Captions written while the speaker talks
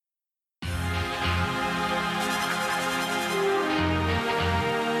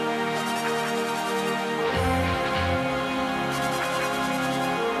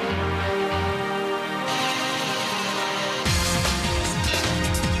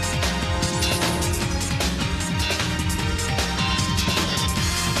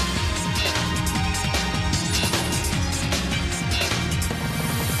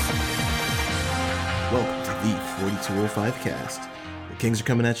5 cast. The Kings are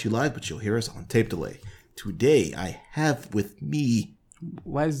coming at you live, but you'll hear us on tape delay. Today, I have with me...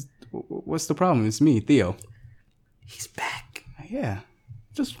 What's the problem? It's me, Theo. He's back. Yeah,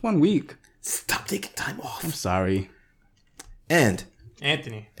 just 1 week. Stop taking time off. I'm sorry. And...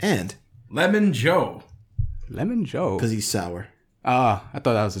 Anthony. And... Lemon Joe. Lemon Joe. Because he's sour. I thought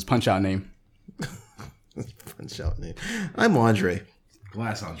that was his punch-out name. Punch-out name. I'm Andre.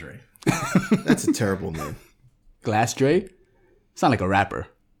 Glass Andre. That's a terrible name. Glass Dre? Sound like a rapper.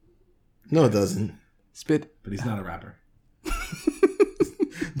 No, it doesn't. Spit. But he's not a rapper.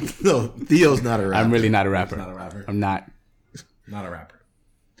 No, Theo's not a rapper. I'm really not a rapper. He's not a rapper. I'm not. Not a rapper.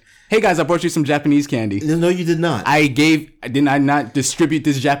 Hey guys, I brought you some Japanese candy. No, you did not. Didn't I not distribute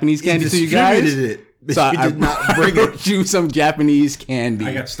this Japanese candy to you guys? Distributed it, but So you I did not bring brought it. you some Japanese candy.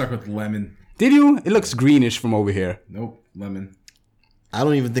 I got stuck with lemon. Did you? It looks greenish from over here. Nope. Lemon. I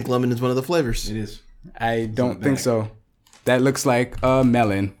don't even think lemon is one of the flavors. It is. I don't think bag. so. That looks like a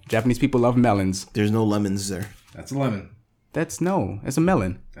melon. Japanese people love melons. There's no lemons there. That's a lemon. It's a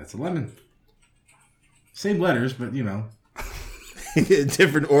melon. That's a lemon. Same letters, but you know.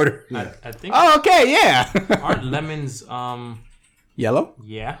 Different order. I think Oh, okay, yeah. aren't lemons Yellow?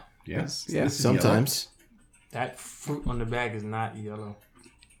 yeah. Yes. Yeah, This is yellow. Sometimes. That fruit on the bag is not yellow.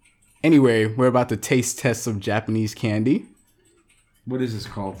 Anyway, we're about to taste test some Japanese candy. What is this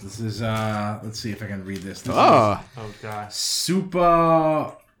called? This is let's see if I can read this. This Oh, Oh gosh. is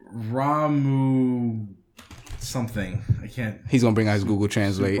Super Ramu something. I can't. he's gonna bring out his Google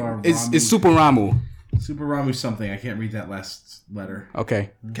Translate. Super It's Ramu. Super Ramu. Super Ramu something. I can't read that last letter.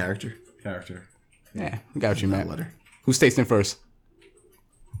 Okay. Character. Character. Yeah, got you, That Matt. letter. Who's tasting first?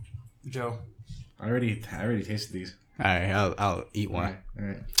 Joe. I already tasted these. All right, I'll eat one. All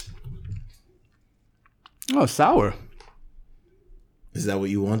right. Oh, sour. Is that what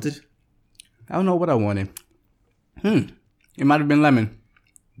you wanted? I don't know what I wanted. It might have been lemon.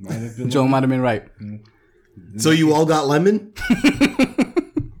 Might have been Joe might have been right. So you all got lemon?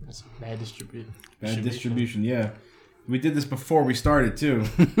 That's bad distribution. bad distribution. Yeah. We did this before we started too.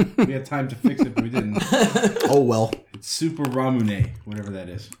 We had time to fix it, but we didn't. Oh, well. It's Super Ramune, whatever that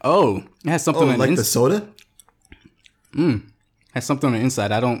is. Oh, it has something Oh, on like the the inside. soda? Has something on the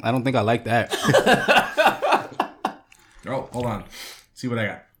inside. I don't think I like that. Oh, hold on. See what I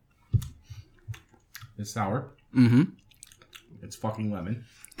got. It's sour. Mm-hmm. It's fucking lemon.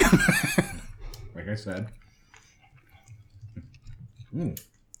 Like I said.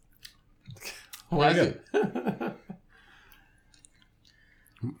 Why is good. it?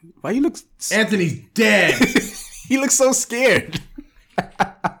 Why you look? Anthony's dead. He looks so scared.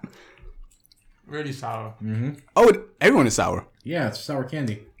 Really sour. Oh, everyone is sour. Yeah, it's sour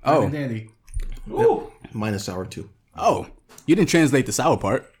candy. Oh. Fine and dandy. Ooh. Mine is sour too. Oh, you didn't translate the sour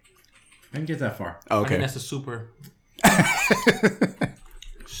part. I didn't get that far. Oh, I think okay. that's a super.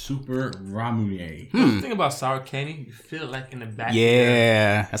 Super Ramune. The thing about sour candy, you feel it like in the back.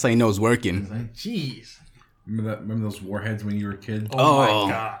 Yeah, that's how you know it's working. Like, jeez. Remember those warheads when you were a kid? Oh, Oh.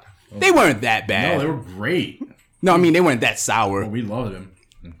 my god. They weren't that No, bad. they were great. No, I mean they weren't that sour. Oh, we loved them.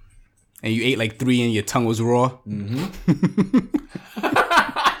 And you ate like 3 and your tongue was raw.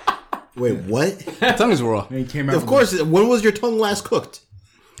 Wait, what? Your tongue is raw. And he came out Of course. When was your tongue last cooked?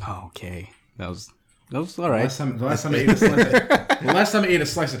 Oh, okay, that was all right. The last time I ate a slice of, the last time I ate a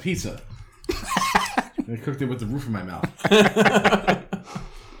slice of pizza. I cooked it with the roof of my mouth.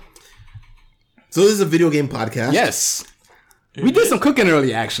 So this is a video game podcast. Yes, we did some cooking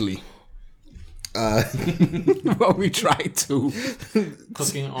earlier actually. Well, we tried to.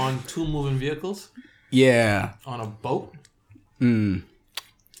 Cooking on 2 moving vehicles Yeah, on a boat. during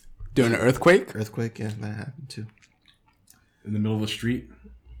an earthquake. Earthquake, yeah, that happened too. In the middle of the street.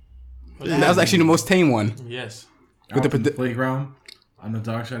 That was actually the most tame one. Yes. Out the in the playground. On the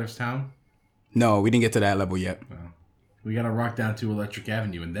dark side of town. No, we didn't get to that level yet. We gotta rock down to Electric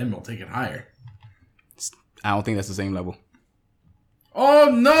Avenue and then we'll take it higher. I don't think that's the same level. Oh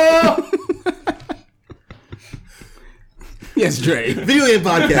no! Yes, Dre. Video game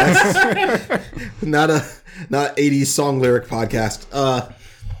podcast. not 80s song lyric podcast.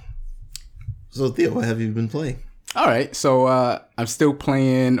 So Theo, what have you been playing? All right, so I'm still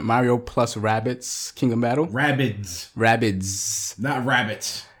playing Mario plus Rabbids Kingdom Battle. Rabbids. Rabbids. Not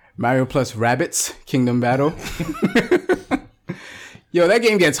rabbits. Mario plus Rabbids Kingdom Battle. Yo, that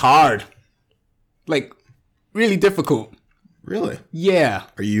game gets hard. Like, really difficult. Really? Yeah.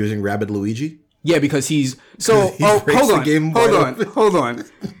 Are you using Rabbid Luigi? Yeah, because he's... So, He breaks hold the on. game Hold wide on. open. Hold on.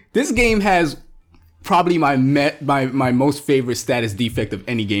 This game has probably my most favorite status defect of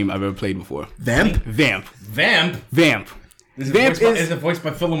any game I've ever played before. Vamp? Vamp. Vamp. Vamp. Is it, Vamp voiced by, is- is it voiced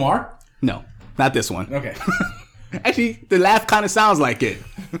by Phil Lamar? No, not this one. Okay. Actually, the laugh kind of sounds like it.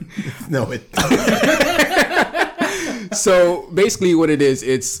 No, it. So basically, what it is,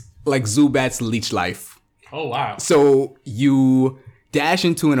 it's like Zubat's leech life. Oh wow. So you dash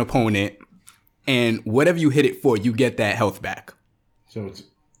into an opponent, and whatever you hit it for, you get that health back. So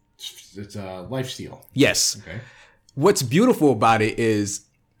it's a life steal. Yes. Okay. What's beautiful about it is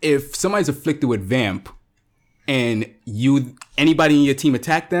if somebody's afflicted with vamp, and anybody in your team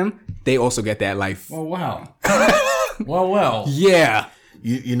attack them, they also get that life. Oh wow. well. Yeah.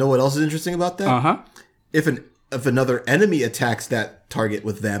 You know what else is interesting about that? Uh-huh. If another enemy attacks that target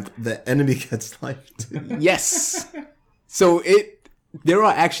with vamp, the enemy gets life too. Yes. So there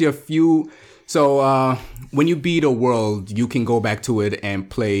are actually a few. So when you beat a world, you can go back to it and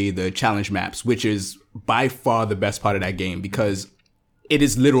play the challenge maps, which is by far the best part of that game because it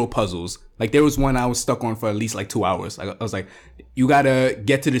is literal puzzles. Like there was one I was stuck on for at least like 2 hours. I was like, you gotta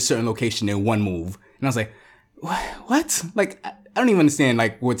get to this certain location in one move, and I was like, what? Like I don't even understand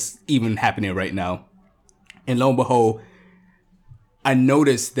like what's even happening right now. And lo and behold, I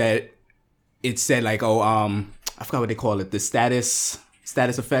noticed that it said like, I forgot what they call it, the status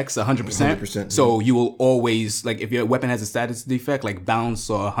effects, 100%. 100%. So you will always, like if your weapon has a status defect, like bounce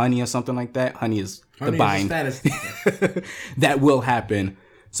or honey or something like that, honey is the bind. Status. That will happen.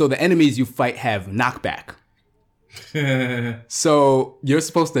 So the enemies you fight have knockback. So you're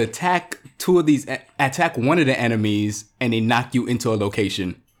supposed to attack one of the enemies and they knock you into a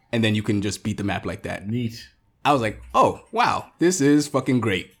location. And then you can just beat the map like that. Neat. I was like, oh, wow, this is fucking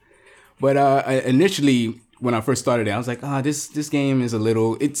great. But initially, when I first started it, I was like, this game is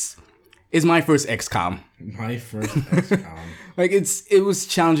it's my first XCOM. My first XCOM. Like, it was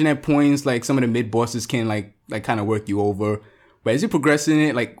challenging at points. Like, some of the mid-bosses can, like kind of work you over. But as you progress in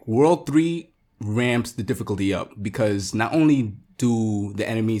it, like, World 3 ramps the difficulty up. Because not only do the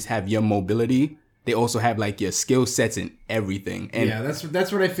enemies have your mobility, they also have like your skill sets and everything. And yeah,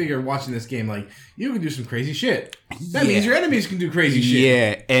 that's what I figured watching this game. Like, you can do some crazy shit. That means your enemies can do crazy shit.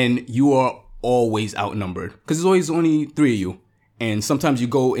 Yeah, and you are always outnumbered because there's always only 3 of you. And sometimes you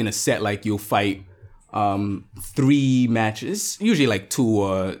go in a set like you'll fight 3 matches, usually like 2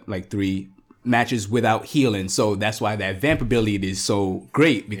 or like 3 matches without healing. So that's why that vamp ability is so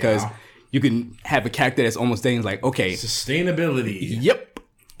great because you can have a character that's almost saying like, okay, sustainability. Yep.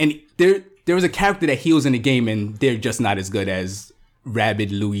 And there was a character that heals in the game, and they're just not as good as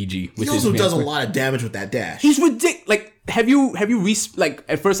Rabid Luigi. He also does a lot of damage with that dash. He's ridiculous. Like, have you like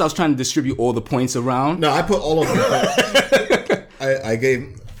at first I was trying to distribute all the points around. No, I put all of them. I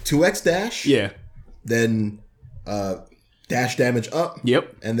gave 2x dash. Yeah. Then dash damage up.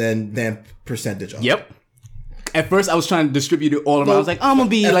 Yep. And then vamp percentage up. Yep. At first I was trying to distribute it all around. I was like, I'm gonna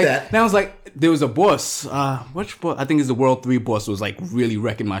be like. That. And I was like, there was a boss. Which boss? I think it's the World 3 boss was like really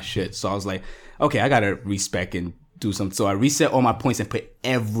wrecking my shit. So I was like, okay, I gotta respec and do something. So I reset all my points and put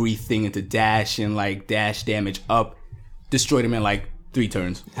everything into dash and like dash damage up. Destroyed him in like 3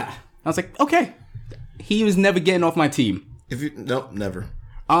 turns. I was like, okay. He was never getting off my team. Nope, never.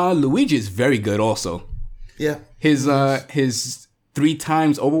 Luigi is very good also. Yeah. His 3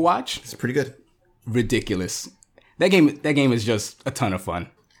 times Overwatch, It's pretty good. ridiculous. That game is just a ton of fun.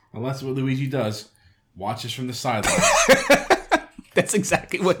 Well, that's what Luigi does. Watches from the sidelines. That's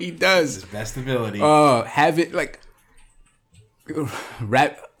exactly what he does. Best ability. Have it like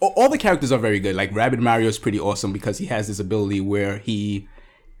all the characters are very good. Like Rabid Mario is pretty awesome because he has this ability where he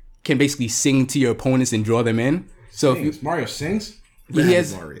can basically sing to your opponents and draw them in. So if Mario sings? he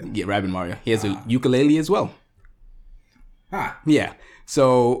has Mario. Yeah, Rabid Mario. He has a ukulele as well. Ah, Yeah.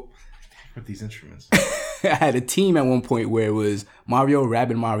 So with these instruments. I had a team at one point where it was Mario,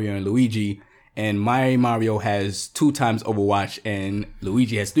 Rabid Mario, and Luigi. And my Mario has 2 times Overwatch, and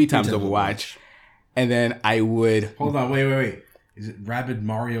Luigi has 3 times Overwatch. And then I would... Hold on, wait. Is it Rabid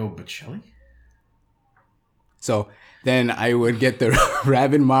Mario Bocelli? So then I would get the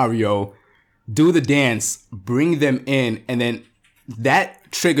Rabid Mario, do the dance, bring them in, and then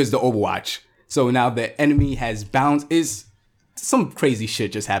that triggers the Overwatch. So now the enemy has bounce. Is some crazy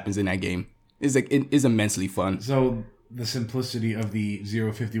shit just happens in that game. It's like it is immensely fun. So the simplicity of the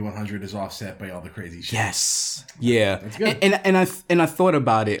 0-50-100 is offset by all the crazy shit. Yes. Yeah. That's good. And I thought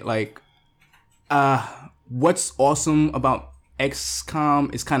about it like what's awesome about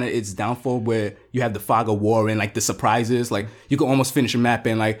XCOM is kind of its downfall where you have the fog of war and like the surprises. Like you can almost finish a map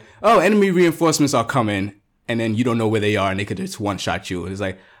and like, oh, enemy reinforcements are coming, and then you don't know where they are and they could just one-shot you. And it's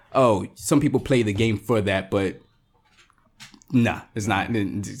like, oh, some people play the game for that, but nah, it's not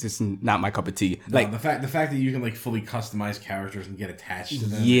my cup of tea. No, Like the fact that you can like fully customize characters and get attached to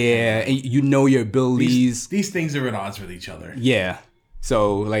them. yeah, and you know your abilities. These things are at odds with each other. Yeah.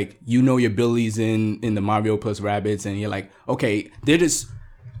 So like your abilities in the Mario plus Rabbids, and you're like, okay,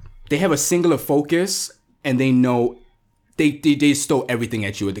 they have a singular focus, and they know they just throw everything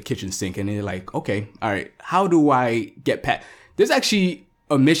at you at the kitchen sink, and they're like, okay, all right, how do I get past? There's actually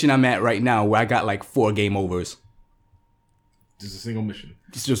a mission I'm at right now where I got like 4 game overs. Just a single mission.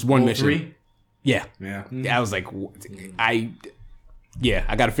 It's just one mission. 3? Yeah. Yeah. I was like, I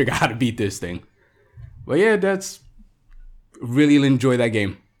got to figure out how to beat this thing. But yeah, really enjoy that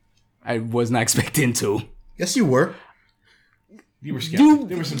game. I was not expecting to. Yes, you were. You were skeptical.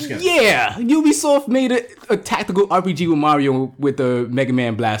 There were some skeptics. Yeah, Ubisoft made a tactical RPG with Mario with the Mega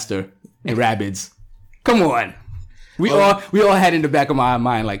Man blaster and Rabbids. Come on. We all had in the back of my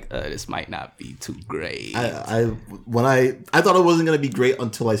mind like this might not be too great. I thought it wasn't gonna be great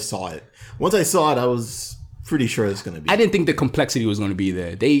until I saw it. Once I saw it, I was pretty sure it's gonna be. I didn't think the complexity was gonna be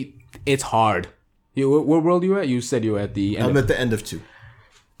there. It's hard. What world are you at? You said you were at the end. I'm at the end of 2.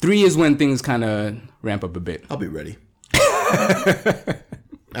 3 is when things kind of ramp up a bit. I'll be ready.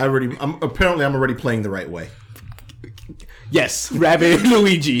 I'm already playing the right way. Yes, Rabbid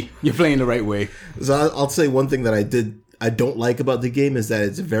Luigi, you're playing the right way. So I'll say one thing that I don't like about the game is that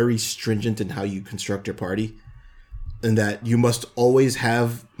it's very stringent in how you construct your party, and that you must always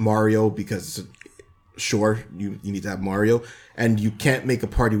have Mario because, sure, you need to have Mario, and you can't make a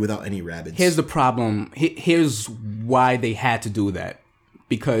party without any Rabbids. Here's the problem. Here's why they had to do that.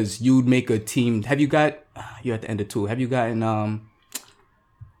 Because you'd make a team. You're at the end of 2. Have you gotten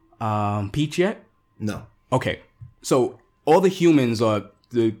Peach yet? No. Okay. So all the humans are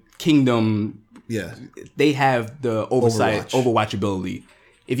the kingdom. Yeah. They have the Overwatch ability.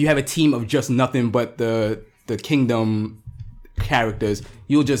 If you have a team of just nothing but the kingdom characters,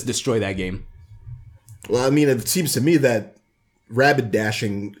 you'll just destroy that game. Well, I mean, it seems to me that Rabbid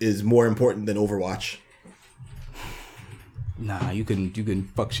dashing is more important than Overwatch. Nah, you can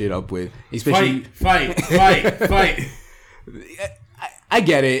fuck shit up with, especially Fight. I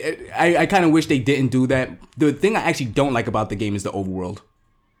get it. I kind of wish they didn't do that. The thing I actually don't like about the game is the overworld.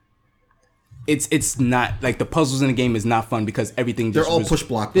 It's not like the puzzles in the game is not fun because everything They're all push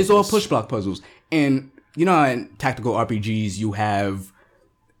block puzzles. There's all push block puzzles, and you know, in tactical RPGs you have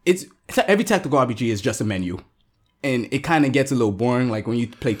every tactical RPG is just a menu, and it kind of gets a little boring. Like when you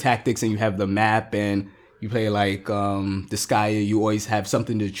play tactics and you have the map and you play like Disgaea, you always have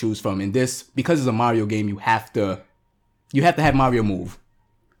something to choose from. In this, because it's a Mario game, you have to have Mario move.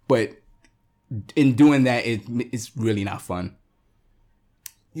 But in doing that, it's really not fun.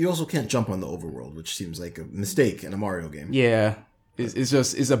 You also can't jump on the overworld, which seems like a mistake in a Mario game. Yeah,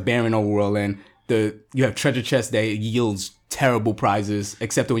 it's a barren overworld, and you have treasure chests that yields terrible prizes,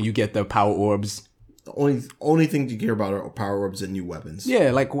 except when you get the power orbs. The only thing you care about are power orbs and new weapons. Yeah,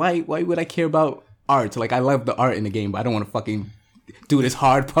 like why would I care about art? Like I love the art in the game, but I don't want to fucking do this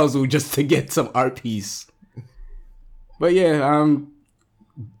hard puzzle just to get some art piece. But yeah, I'm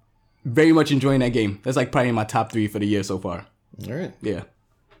very much enjoying that game. That's like probably my top 3 for the year so far. All right. Yeah.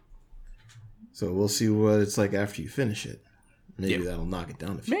 So we'll see what it's like after you finish it. Maybe that'll knock it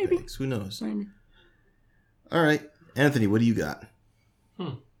down a few pegs. Who knows? Maybe. All right. Anthony, what do you got?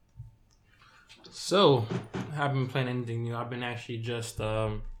 So, I haven't been playing anything new. I've been actually just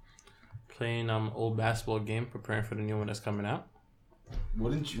playing old basketball game, preparing for the new one that's coming out.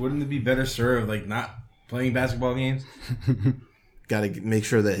 Wouldn't it be better served like not playing basketball games? Got to make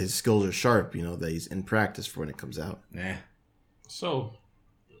sure that his skills are sharp, that he's in practice for when it comes out. Nah. So,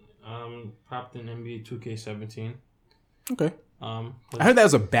 popped in NBA 2K17. Okay. I heard that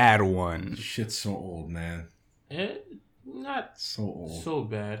was a bad one. Shit's so old, man. Not so old. So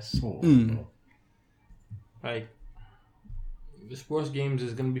bad. So old. Like, the sports games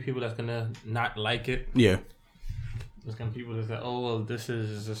is gonna be people that's gonna not like it. Yeah. There's gonna be people that say, "Oh well, this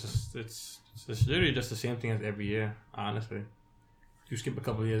is it's literally just the same thing as every year." Honestly, if you skip a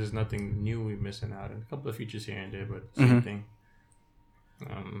couple of years, there's nothing new we're missing out, and a couple of features here and there, but same thing.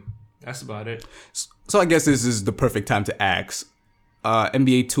 That's about it. So I guess this is the perfect time to ask.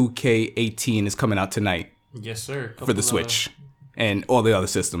 NBA 2K18 is coming out tonight. Yes, sir. For the Switch and all the other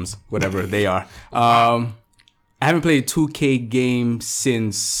systems, whatever they are. I haven't played a 2K game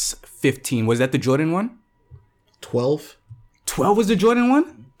since 15. Was that the Jordan one? 12? 12 was the Jordan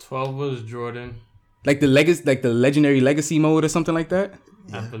one? 12 was Jordan. Like the legendary legacy mode or something like that?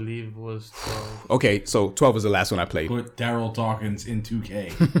 Yeah. I believe it was 12. Okay, so 12 was the last one I played. Put Daryl Dawkins in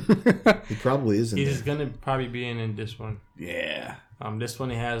 2K. He probably is in there. He's gonna probably be in this one. Yeah. This one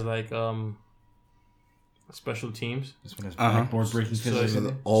has like special teams. This one has backboard breaking physics.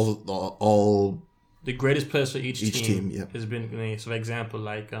 So all the greatest players for each team yep. has been. So, for example,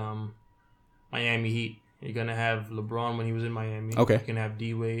 like Miami Heat You're gonna have LeBron when he was in Miami. Okay. You're gonna have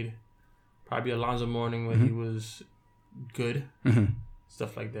D Wade. Probably Alonzo Mourning when he was good.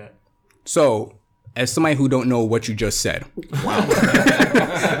 Stuff like that. So, as somebody who don't know what you just said,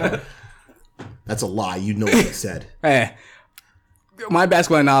 That's a lie. You know what I said. my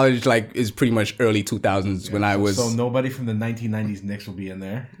basketball knowledge is pretty much early 2000s when I was. So nobody from the 1990s Knicks will be in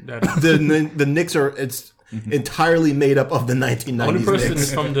there. The Knicks are entirely made up of the 1990s. Only person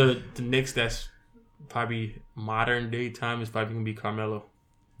Knicks. from the Knicks that's probably modern day time is probably gonna be Carmelo.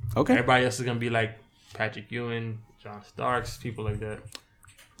 Okay. Everybody else is gonna be like Patrick Ewing, John Starks, people like that.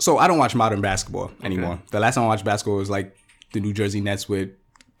 So I don't watch modern basketball anymore. The last time I watched basketball was like the New Jersey Nets with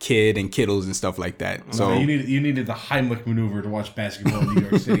Kidd and Kittles and stuff like that. So You needed the Heimlich maneuver to watch basketball in New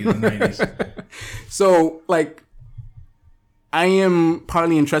York City in the 90s. So, I am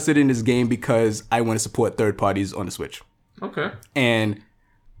partly interested in this game because I want to support third parties on the Switch. Okay. And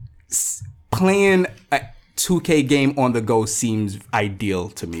playing a 2K game on the go seems ideal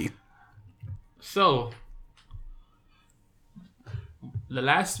to me. So the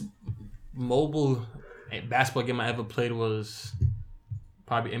last mobile basketball game I ever played was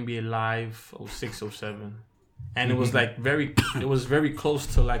probably NBA Live 06, 07. And it was it was very close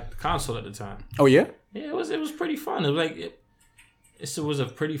to the console at the time. Oh, yeah? Yeah, it was pretty fun. It was it was a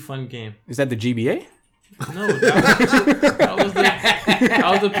pretty fun game. Is that the GBA? No, that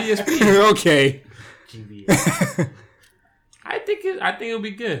was the PSP. Okay. GBA. I think it'll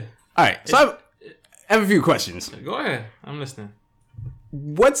be good. All right. So I have a few questions. Go ahead. I'm listening.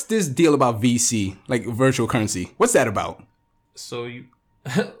 What's this deal about VC, like virtual currency? What's that about? So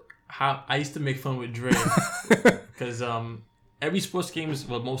how I used to make fun with Dre because every sports games,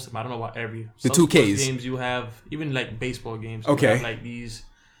 well, most of them, I don't know about every. The Some 2Ks. sports games you have, even baseball games, you Okay. have these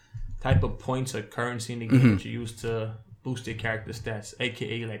type of points or currency in the game that you use to boost your character stats,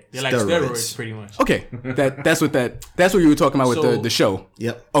 aka they're like steroids pretty much. Okay. That's what you were talking about with So- the show.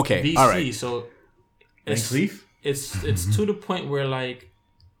 Yep. Okay. VC, All right. so Van Cleef? it's to the point where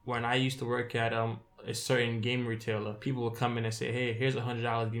when I used to work at a certain game retailer, people would come in and say, "Hey, here's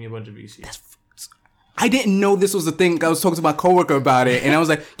 $100, give me a bunch of VC." I didn't know this was a thing. I was talking to my coworker about it, and I was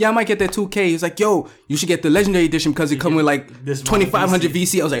like, "Yeah, I might get that 2K." He's like, "Yo, you should get the Legendary Edition because it come with this 2,500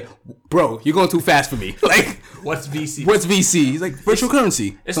 VC." I was like, "Bro, you're going too fast for me." What's VC? What's VC? He's like, virtual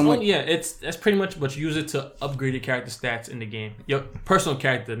currency. It's So I'm only, that's pretty much what you use it to upgrade your character stats in the game. Your personal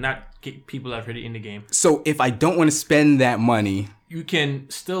character, not people that are already in the game. So if I don't want to spend that money, You can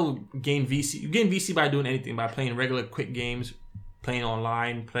still gain VC. You gain VC by doing anything, by playing regular quick games, playing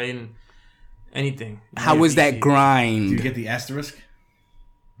online, playing anything. how is that Do you grind? get the asterisk?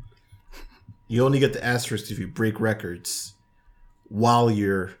 You only get the asterisk if you break records while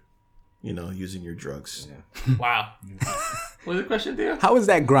you're, using your drugs. Wow. What's the question there? How is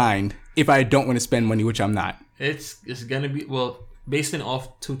that grind if I don't want to spend money, which I'm not? It's gonna be based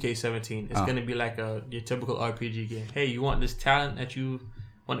off 2K17. It's gonna be like your typical RPG game. Hey, you want this talent that you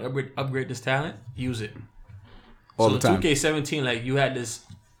want to upgrade this talent? Use it. All so the time. 2K17, you had this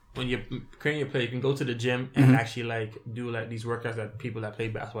when you're creating your play. You can go to the gym and actually do these workouts that people that play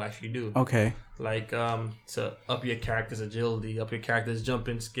basketball actually do. Okay. To up your character's agility, up your character's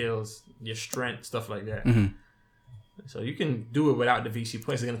jumping skills, your strength, stuff like that. So you can do it without the VC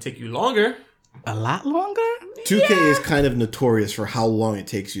points. It's gonna take you longer. A lot longer? 2K is kind of notorious for how long it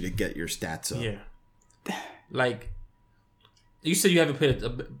takes you to get your stats up. Yeah. You said you haven't played a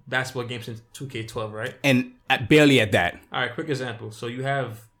basketball game since 2K12, right? And barely at that. All right, quick example. So you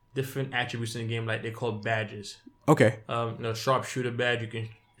have different attributes in the game, they're called badges. Okay. Sharpshooter badge, you can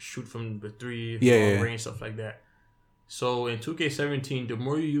shoot from the three, Yeah. range, stuff like that. So in 2K17, the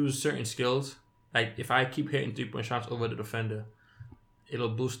more you use certain skills, if I keep hitting 3-point shots over the defender, it'll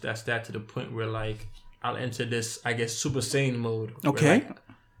boost that stat to the point where I'll enter this, I guess, Super Saiyan mode. Okay. Where,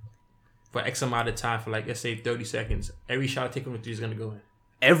 for X amount of time, for let's say 30 seconds, every shot I take from the three is gonna go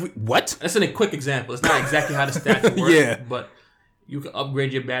in. What? That's a quick example. It's not exactly how the stats work. Yeah. But you can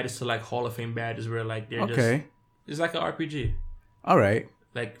upgrade your badges to Hall of Fame badges where they're Okay. it's like an RPG. All right.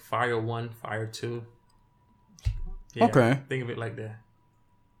 Like Fire 1, Fire 2. Yeah, Okay. Think of it like that.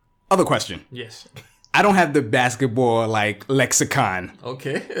 Other question. Yes. I don't have the basketball lexicon.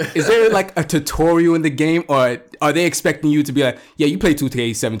 Okay. Is there a tutorial in the game, or are they expecting you to be yeah, you play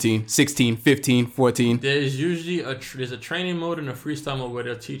 2K17, 16, 15, 14? There's usually there's a training mode and a freestyle mode where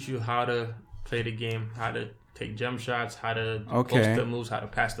they'll teach you how to play the game, how to take jump shots, how to post the moves, how to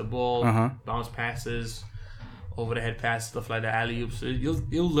pass the ball, bounce passes, over the head passes, stuff like that, alley oops. So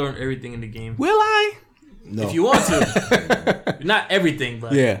you'll learn everything in the game. Will I? No. If you want to. Not everything,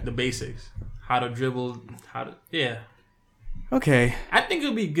 but Yeah. the basics. How to dribble, yeah. Okay. I think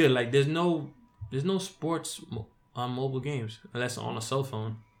it'll be good. There's no there's no sports on mobile games unless on a cell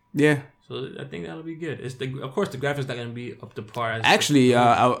phone. Yeah. So I think that'll be good. Of course the graphics not gonna be up to par. Actually,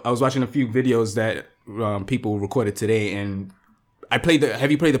 I was watching a few videos that people recorded today, and I played the.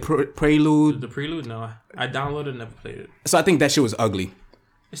 Have you played the Prelude? The Prelude? No, I downloaded and never played it. So I think that shit was ugly.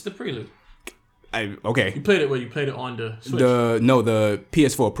 It's the Prelude. Okay. You played it where you played it on the Switch. The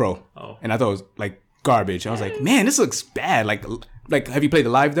PS4 Pro. Oh. And I thought it was like garbage. I was like, man, this looks bad. Like, have you played the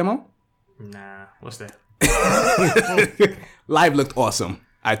live demo? Nah, what's that? Live looked awesome.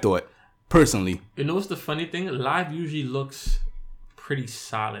 I thought personally. You know what's the funny thing? Live usually looks pretty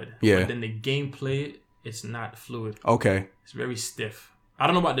solid. Yeah. But then the gameplay, it's not fluid. Okay. It's very stiff. I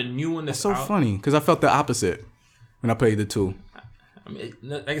don't know about the new one that's So out. funny because I felt the opposite when I played the 2. I mean,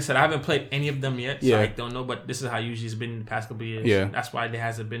 like I said, I haven't played any of them yet, so Yeah. I don't know. But this is how usually it's been in the past couple of years. Yeah. That's why there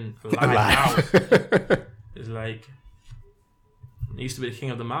hasn't been live Alive. out. It's like it used to be the king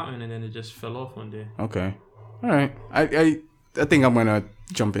of the mountain, and then it just fell off one day. Okay. All right. I think I'm gonna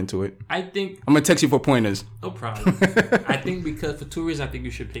jump into it. I think I'm gonna text you for pointers. no problem. I think because for 2 reasons, I think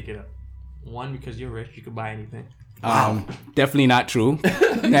you should pick it up. One, because you're rich, you could buy anything. Definitely not true. You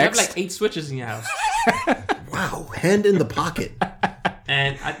have Next. like 8 Switches in your house. Wow, hand in the pocket.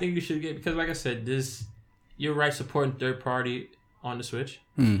 And I think you should get, because like I said, you're right supporting third party on the Switch.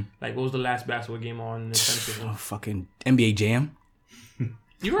 Like, what was the last basketball game on Nintendo? Oh, fucking NBA Jam.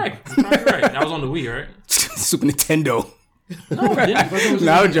 You're right. You're probably right. That was on the Wii, right? Super Nintendo. No, it didn't.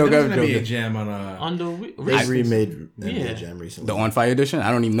 No, I'm joking. I'm There's gonna be a joking. jam on On the Wii. They remade Yeah. NBA Jam recently. The On Fire edition.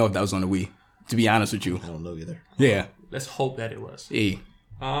 I don't even know if that was on the Wii. To be honest with you. I don't know either. Yeah. Let's hope that it was. Hey.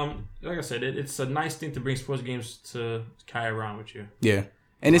 Like I said, it's a nice thing to bring sports games to carry around with you. Yeah.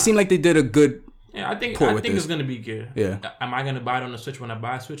 And it seemed like they did a good. Yeah, I think Cool with it's this. gonna be good. Yeah. Am I gonna buy it on the Switch when I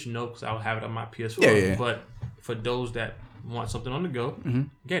buy a Switch? No, because I'll have it on my PS4. Yeah. But for those that want something on the go,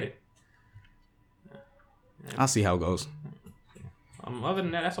 get it. I'll see how it goes. Other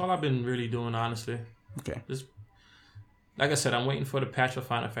than that, that's all I've been really doing, honestly. Okay. Just like I said, I'm waiting for the patch for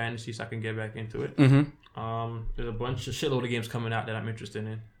Final Fantasy so I can get back into it. There's a shitload of games coming out that I'm interested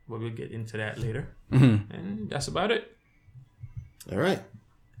in, but we'll get into that later. And that's about it. All right.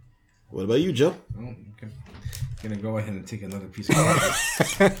 What about you, Joe? Oh, okay. Gonna go ahead and take another piece of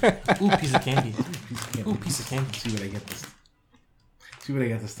candy. Ooh, piece of candy. Ooh, piece of candy. See what I get this. See what I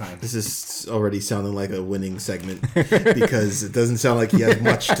get this time. This is already sounding like a winning segment because it doesn't sound like he has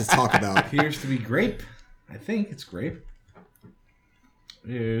much to talk about. Appears to be grape. I think it's grape.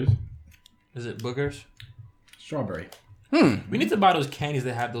 Is Is it boogers? strawberry. We need to buy those candies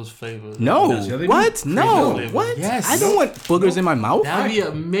that have those flavors. No. Yeah, they What? do. No. Flavor. What? Yes. I don't want boogers in my mouth. That would be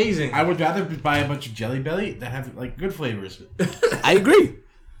amazing. I would rather buy a bunch of Jelly Belly that have like good flavors. I agree.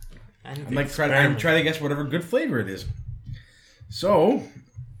 I'm like trying to guess whatever good flavor it is. So,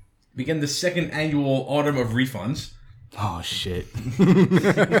 begin the second annual Autumn of Refunds. Oh shit.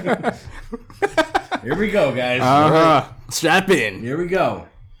 Here we go, guys. Strap in. Here we go.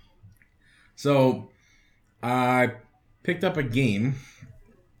 So, I picked up a game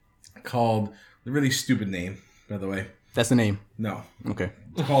called the really stupid name, by the way. That's the name. No, Okay.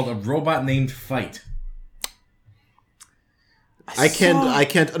 it's called A Robot Named Fight. I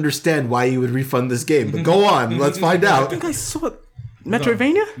can't understand why you would refund this game, but go on. Let's find out. I think I saw it.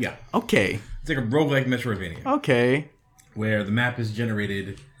 Metroidvania? Yeah, Okay. it's like a roguelike Metroidvania Okay. where the map is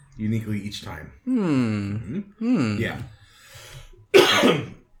generated uniquely each time. Yeah.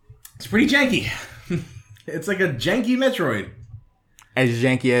 It's pretty janky. It's like a janky Metroid. As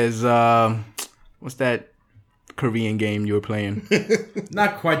janky as what's that Korean game you were playing?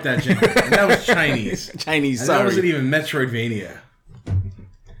 Not quite that janky. And that was Chinese. Chinese. And that wasn't Sorry. even Metroidvania.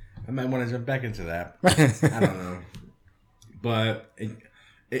 I might want to jump back into that. I don't know. But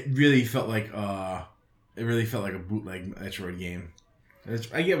it really felt like a bootleg Metroid game.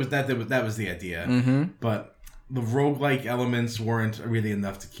 I get that was the idea. But the roguelike elements weren't really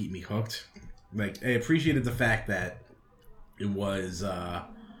enough to keep me hooked. Like, I appreciated the fact that it was the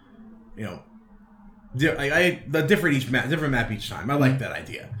different map each time. I like that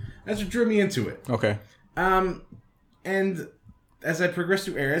idea. That's what drew me into it. Okay. And as I progressed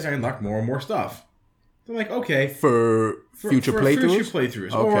through areas, I unlocked more and more stuff. So I'm like, okay, For future playthroughs? future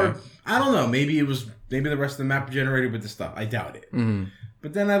playthroughs, Okay. or I don't know, maybe the rest of the map generated with the stuff. I doubt it.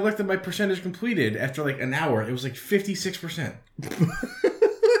 But then I looked at my percentage completed after like an hour. It was like 56%,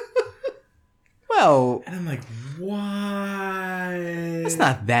 Well, and I'm like, why? it's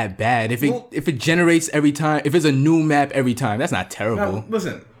not that bad. If it generates every time, if it's a new map every time, that's not terrible. Now,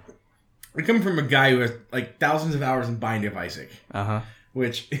 listen, I'm coming from a guy who has like thousands of hours in Binding of Isaac,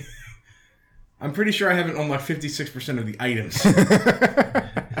 which I'm pretty sure I haven't unlocked 56% of the items.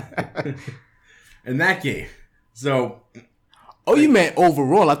 in that game. So, Oh, you meant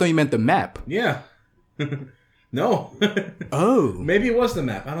overall. I thought you meant the map. yeah. No. Oh. Maybe it was the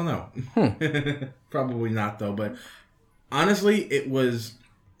map. I don't know. Probably not, though. But honestly, it was...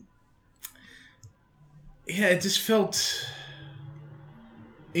 Yeah, it just felt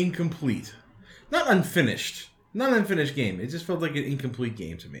incomplete. Not unfinished. Not an unfinished game. It just felt like an incomplete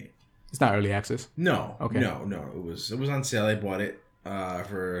game to me. It's not early access. No. Okay. No. It was on sale. I bought it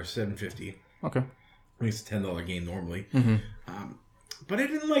for $7.50. Okay. I think it's a $10 game normally. Mm-hmm. But I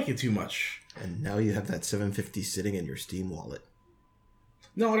didn't like it too much. And now you have that $7.50 sitting in your Steam wallet.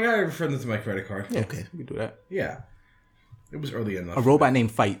 No, I got to refer them to my credit card. Yeah, Okay. you can do that. Yeah. It was early enough. A robot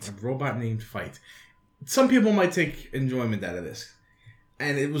named Fight. A robot named Fight. Some people might take enjoyment out of this.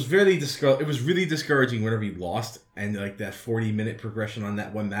 And it was really discouraging whenever you lost. And like that 40-minute progression on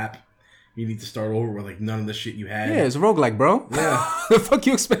that one map. You need to start over with like none of the shit you had. Yeah, it's a roguelike, bro. Yeah. The fuck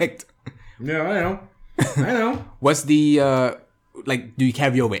you expect? Yeah, I know. What's the like? Do you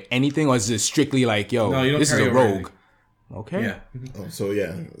carry over anything, or is it strictly like, yo, No, you don't this is carry a over rogue? anything. Okay. Yeah. Oh, so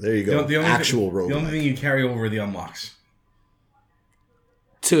yeah, there you go. The only Actual thing, rogue. The only thing you carry over are the unlocks.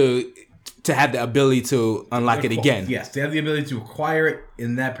 To have the ability to unlock it again. Yes, they have the ability to acquire it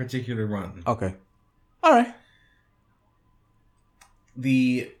in that particular run. Okay. All right.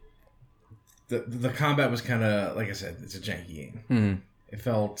 The combat was kind of, like I said, it's a janky game. Hmm. It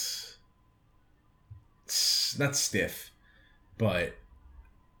felt not stiff, but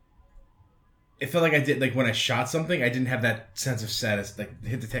it felt like I did, like when I shot something, I didn't have that sense of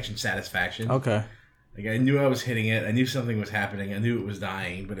hit detection satisfaction. Okay. Like I knew I was hitting it, I knew something was happening, I knew it was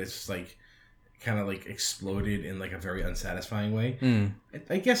dying, but it's just like kind of like exploded in like a very unsatisfying way. Mm.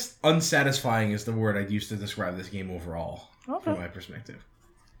 I guess unsatisfying is the word I'd use to describe this game overall, Okay. from my perspective.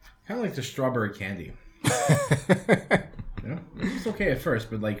 Kind of like the strawberry candy. You know, it was okay at first,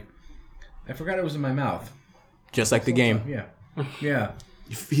 but like I forgot it was in my mouth. Just like the game. Yeah, yeah,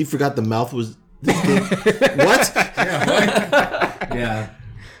 He forgot the mouth was this game. What? yeah.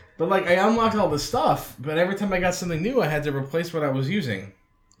 But like I unlocked all this stuff, but every time I got something new, I had to replace what I was using.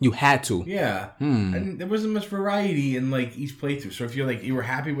 You had to. Yeah, and there wasn't much variety in like each playthrough. So if you're like you were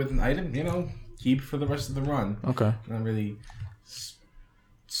happy with an item, you know, keep for the rest of the run. Okay. Not really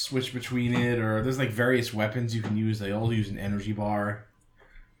switch between it, or there's like various weapons you can use. They all use an energy bar,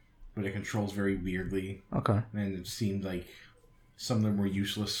 but it controls very weirdly, Okay. and it seemed like some of them were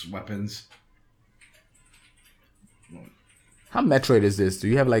useless weapons. How Metroid is this? Do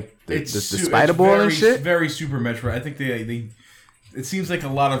you have like the It's spider ball and shit? Very Super Metroid. I think they it seems like a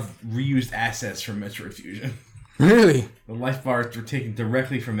lot of reused assets from Metroid Fusion. Really? The life bars were taken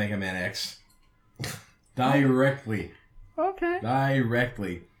directly from Mega Man X. Directly. Okay.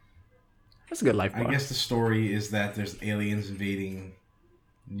 Directly. That's a good life I bar. guess the story is that there's aliens invading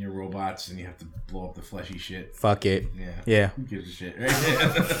your robots and you have to blow up the fleshy shit. Fuck it. Yeah. Yeah. Who gives a shit, right?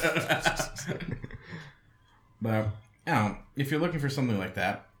 But, I don't know. If you're looking for something like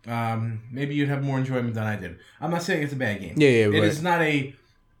that, maybe you'd have more enjoyment than I did. I'm not saying it's a bad game. Yeah, yeah, It right. is not a...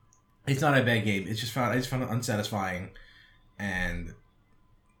 It's not a bad game. I just found it unsatisfying and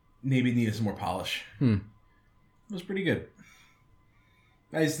maybe needed some more polish. It was pretty good.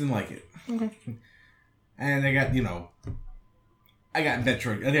 I just didn't like it. Okay. And I got Metroid. I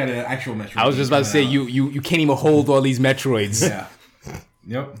got an actual Metroid. I was just about to say coming you can't even hold all these Metroids. out. Yeah.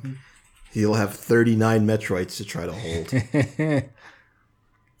 Yep. He'll have 39 Metroids to try to hold.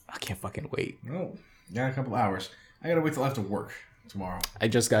 I can't fucking wait. Well, got a couple hours. I gotta wait till after work tomorrow. I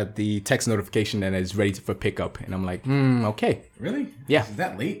just got the text notification that it's ready for pickup, and I'm like, okay. Really? Yeah. Is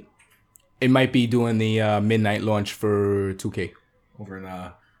that late? It might be doing the midnight launch for 2K. Over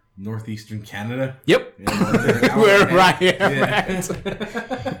in northeastern Canada? Yep. Yeah, they're an hour We're ahead. right here.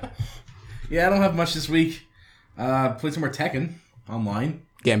 Yeah. Yeah, I don't have much this week. Played some more Tekken online.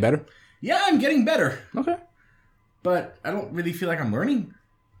 Getting better? Yeah, I'm getting better. Okay. But I don't really feel like I'm learning.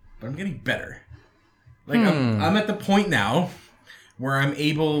 But I'm getting better. Like, I'm at the point now where I'm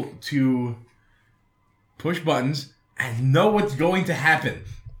able to push buttons and know what's going to happen.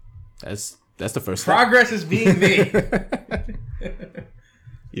 That's the first step. Progress is being made.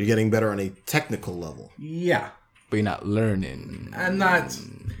 You're getting better on a technical level. Yeah. But you're not learning. I'm not...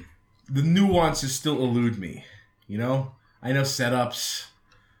 The nuances still elude me. You know? I know setups.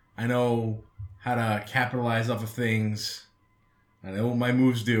 I know how to capitalize off of things. I know what my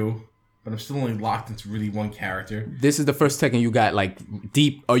moves do. But I'm still only locked into really one character. This is the first Tekken you got like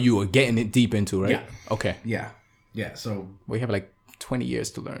deep, or you were getting it deep into, right? Yeah. Okay. Yeah. Yeah, so... We have like 20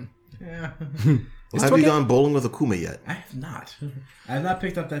 years to learn. Yeah. Well, have you gone bowling with Akuma yet? I have not. I have not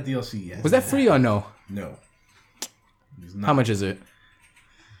picked up that DLC yet. Was that free or no? No. It's not. How much is it?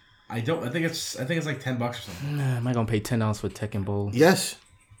 I think it's like $10 or something. Am I gonna pay $10 for Tekken Bowl? Yes.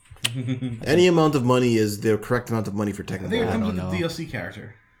 Any amount of money is the correct amount of money for Tekken I think it Ball. comes with don't the know. DLC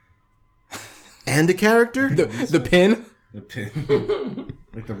character. And a character? The pin? The pin.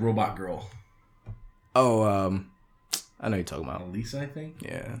 Like the robot girl. Oh, I know you're talking about. Elisa, I think?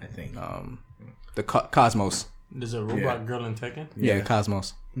 Yeah. I think. The Cosmos. There's a robot girl in Tekken. Yeah,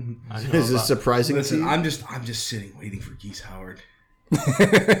 Cosmos. I know Is this about- surprising to Listen, you? I'm just sitting waiting for Geese Howard.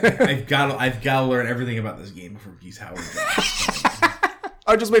 I've got to learn everything about this game before Geese Howard drops.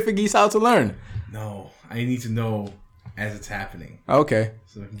 Or just wait for Geese out to learn. No, I need to know as it's happening Okay.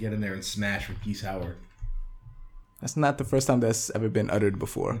 so I can get in there and smash with Geese Howard. That's not the first time that's ever been uttered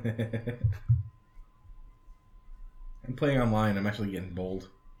before. I'm playing online. I'm actually getting bold.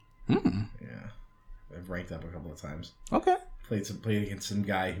 Hmm. Yeah, I've ranked up a couple of times. Okay. Played against some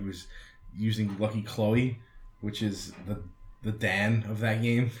guy who was using Lucky Chloe, which is the Dan of that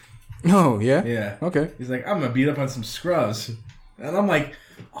game. Oh, yeah? Yeah. Okay. He's like, I'm gonna beat up on some scrubs, and I'm like,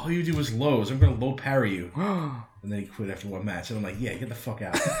 all you do is lows. I'm gonna low parry you. And then he quit after one match, and I'm like, yeah, get the fuck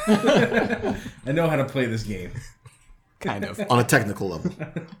out. I know how to play this game. Kind of. On a technical level.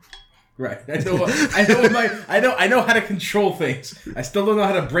 Right. I know how to control things. I still don't know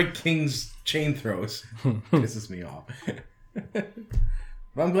how to break King's chain throws. Pisses me off.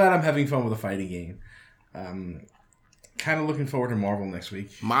 But I'm glad I'm having fun with a fighting game. Kind of looking forward to Marvel next week.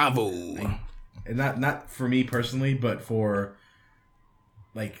 Marvel. And not for me personally, but for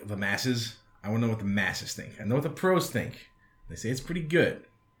like the masses. I want to know what the masses think. I know what the pros think. They say it's pretty good.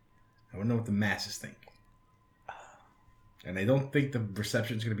 I want to know what the masses think. And I don't think the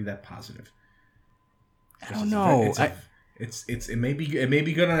reception is going to be that positive. I don't know. It may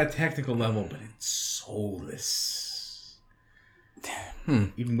be good on a technical level, but it's soulless.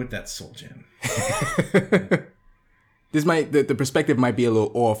 Even with that soul gem. This might the perspective might be a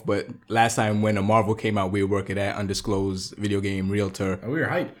little off, but last time when a Marvel came out, we were working at Undisclosed Video Game Realtor. Oh, we were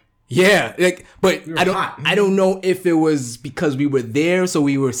hype. Yeah, but We were I don't hot. I don't know if it was because we were there, so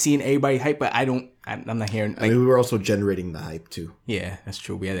we were seeing everybody hype. But I'm not hearing. I Like, mean, we were also generating the hype, too. yeah, that's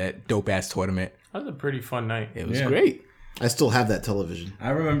true. We had that dope ass tournament. That was a pretty fun night. It was Yeah. great. I still have that television. I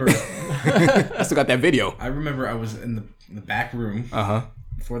remember. I still got that video. I was in the back room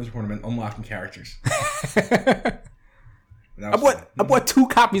before the tournament, unlocking characters. I bought 2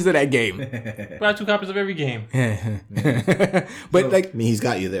 copies of that game. We got 2 copies of every game. But like, I mean, he's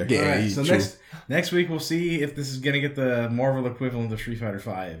got you there. Yeah. All right, he's so true. next week we'll see if this is gonna get the Marvel equivalent of Street Fighter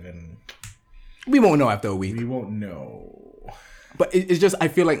V, and we won't know after a week. we won't know. But it's just I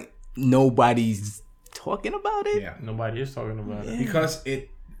feel like nobody's talking about it. Yeah, Nobody is talking about it. because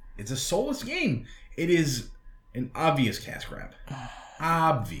it's a soulless game. It is an obvious cash grab.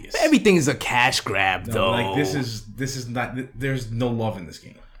 Obvious. Everything is a cash grab, No, though. like this is not. There's no love in this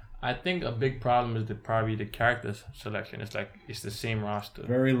game. I think a big problem is probably the character selection. It's like it's the same roster.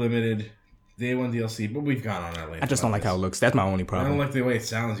 Very limited. Day one DLC, but we've gone on that later. I just don't like how it looks. That's my only I don't problem. like the way it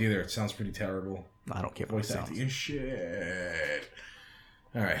sounds either. It sounds pretty terrible. I don't care about Voice sounds. acting is shit.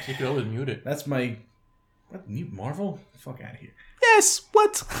 All right, You could always mute it. that's my. What, mute Marvel? Fuck out of here. Yes.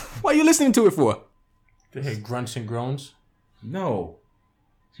 What? What are you listening to it for? They hit grunts and groans. No.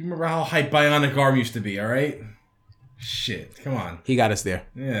 Do you remember how hype Bionic Arm used to be? All right. Shit. Come on. He got us there.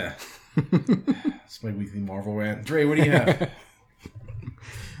 Yeah. That's my weekly Marvel rant. Dre, what do you have?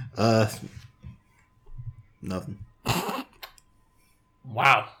 Nothing.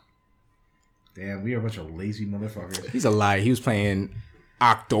 Wow. Damn, we are a bunch of lazy motherfuckers. He's a lie. He was playing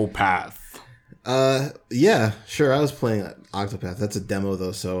Octopath. Yeah, sure. I was playing Octopath. That's a demo,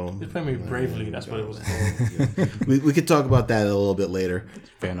 though, so He's playing me bravely. That's what it was called. we could talk about that a little bit later.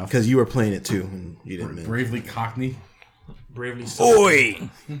 Fair enough. Because you were playing it, too, and you didn't mention. Bravely Cockney. Bravely. Oi!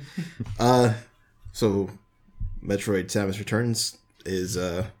 So, Metroid Samus Returns is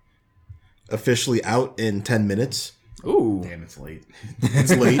officially out in 10 minutes. Ooh. Damn, it's late.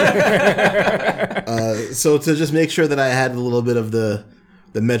 It's late. So to just make sure that I had a little bit of the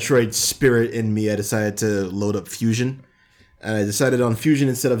Metroid spirit in me, I decided to load up Fusion. And I decided on Fusion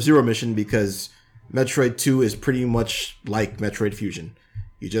instead of Zero Mission because Metroid 2 is pretty much like Metroid Fusion.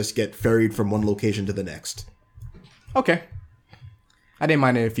 You just get ferried from one location to the next. Okay. I didn't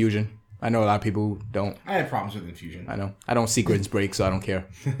mind the Infusion. I know a lot of people don't. I had problems with Infusion. I know. I don't secrets break, so I don't care.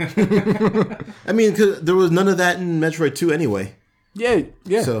 I mean, 'cause there was none of that in Metroid 2 anyway. Yeah.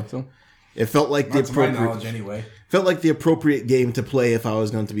 So it felt like Not to my appropriate knowledge, anyway. felt like the appropriate game to play if I was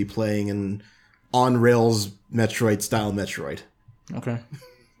going to be playing an on rails Metroid style Metroid. Okay.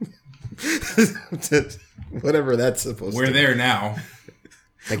 Whatever that's supposed We're to. there now.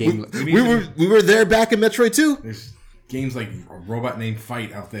 That game. We were there back in Metroid 2. games like a robot named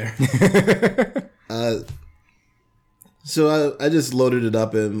Fight out there. So I just loaded it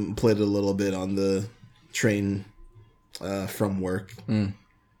up and played it a little bit on the train from work.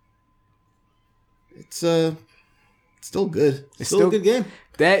 It's still good. It's still a good game.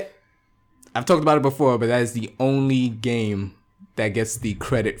 That I've talked about it before, but that is the only game that gets the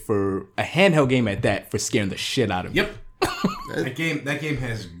credit for a handheld game at that for scaring the shit out of me. Yep. That game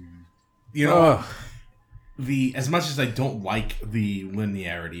has, you know, as much as I don't like the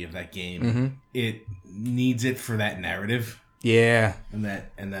linearity of that game, it needs it for that narrative. Yeah. And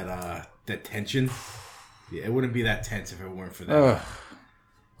that tension. Yeah, it wouldn't be that tense if it weren't for that.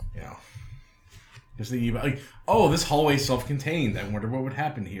 You know. Just thinking about like, oh, this hallway's self-contained. I wonder what would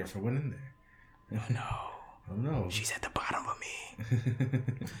happen here if I went in there. Oh no. She's at the bottom of me.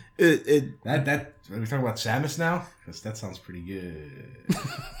 That are we talking about Samus now? Because that sounds pretty good.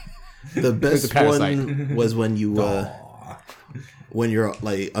 The best one was when when you're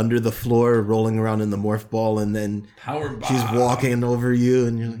like under the floor rolling around in the morph ball and then Power bomb. she's walking over you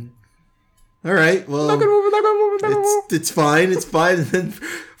and you're like, all right, well, it's fine. And then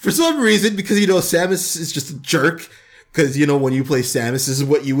for some reason, because you know Samus is just a jerk, because you know when you play Samus, this is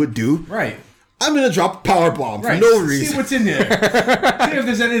what you would do. Right. I'm gonna drop a power bomb for no See reason. what's in there. See if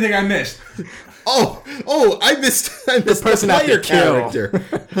there's anything I missed. Oh! I missed the person after character.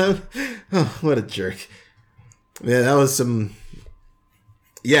 Oh, what a jerk! Yeah, that was some.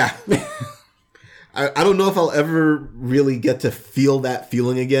 Yeah. I don't know if I'll ever really get to feel that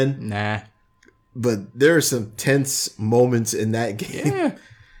feeling again. Nah. But there are some tense moments in that game. Yeah.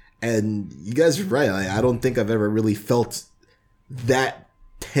 And you guys are right. I don't think I've ever really felt that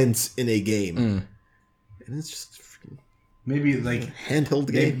tense in a game. And it's just maybe like handheld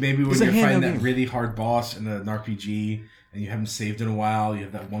game. Maybe when It's a you're fighting handheld that really hard boss in an RPG and you haven't saved in a while, you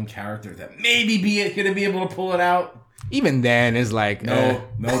have that one character that maybe gonna be able to pull it out. Even then, it's like then.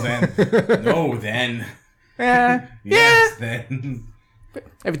 yeah. Then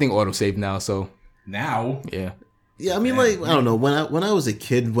Everything autosave now, so now. yeah. Yeah, I mean, like I don't know. When I was a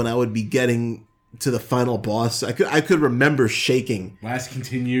kid, when I would be getting to the final boss, I could remember shaking. Last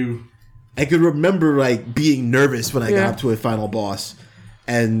continue. I could remember like being nervous when I got up to a final boss,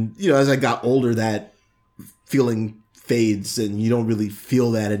 and you know, as I got older, that feeling fades, and you don't really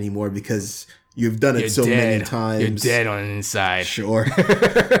feel that anymore because you've done it many times. You're dead on the inside. Sure.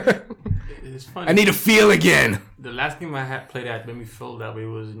 It's funny. I need to feel again. The last game I had played that made me feel that way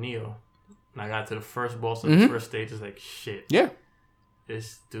was Neo. And I got to the first boss of the first stage. It's like, shit. Yeah.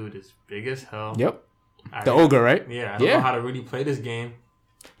 This dude is big as hell. Yep. The ogre, right? Yeah. I don't know how to really play this game.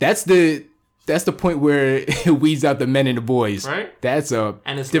 That's the point where it weeds out the men and the boys. Right. That's a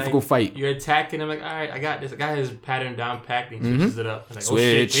difficult fight. You're attacking him like, all right, I got this. The guy has his pattern down packed and he switches it up. Like,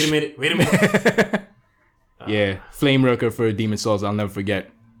 Switch. Oh, shit. Wait a minute. Yeah. Flame Worker for Demon Souls, I'll never forget.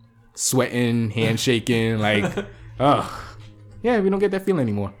 Sweating, handshaking, like, yeah, we don't get that feeling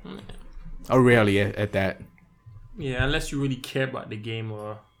anymore. Or rarely at that. Yeah, unless you really care about the game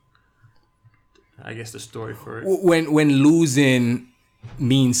or, I guess, the story for it. When losing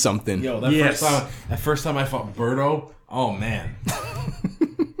means something. Yo, that first time I fought Birdo, oh man.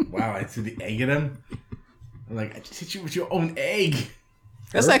 Wow, I threw the egg at him. I'm like, I just hit you with your own egg.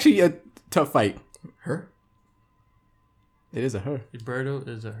 That's actually a tough fight. Her? It is a her. Birdo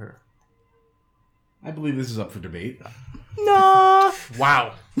is a her. I believe this is up for debate. No.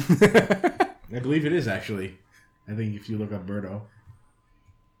 Wow. I believe it is, actually. I think if you look up Birdo.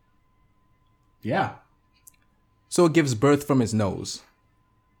 Yeah. So it gives birth from his nose.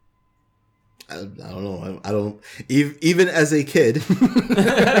 I don't know. I don't. Even as a kid.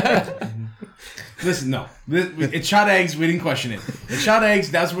 Listen, no. It shot eggs. We didn't question it. It shot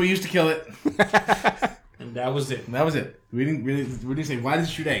eggs. That's what we used to kill it. And that was it. That was it. We didn't say, why did it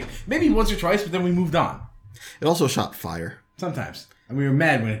shoot egg? Maybe once or twice, but then we moved on. It also shot fire. Sometimes. And we were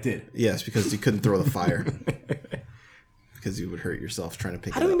mad when it did. Yes, because you couldn't throw the fire. Because you would hurt yourself trying to pick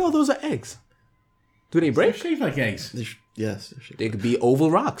it up. How do we know those are eggs? Do they break? They're shaped like eggs. Yes. They could be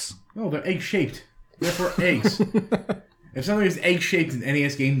oval rocks. No, they're egg-shaped. Therefore, eggs. If something was egg-shaped in an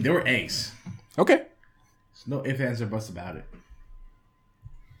NES game, they were eggs. Okay. There's no ifs, ands, or buts about it.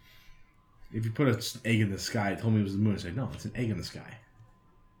 If you put an egg in the sky, it told me it was the moon. I said, no, it's an egg in the sky.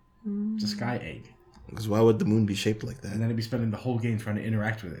 It's a sky egg. Because why would the moon be shaped like that? And then I'd be spending the whole game trying to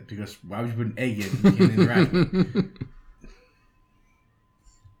interact with it. Because why would you put an egg in if you can't interact with it?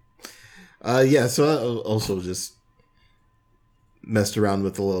 Yeah, so I also just messed around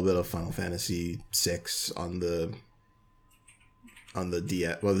with a little bit of Final Fantasy VI on the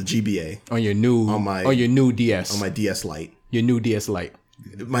DS, well, the GBA On your new DS. on my DS Lite. Your new DS Lite.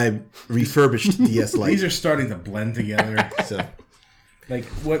 my refurbished DS Lite. These are starting to blend together. So Like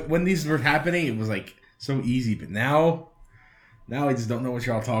when these were happening, it was like so easy, but now I just don't know what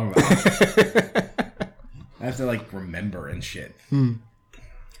y'all talking about. I have to like remember and shit.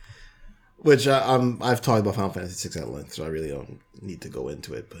 which I've talked about Final Fantasy VI at length, so I really don't need to go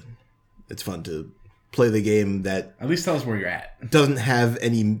into it. But it's fun to play the game that At least tell us where you're at. doesn't have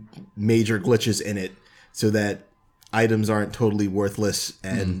any major glitches in it, so that items aren't totally worthless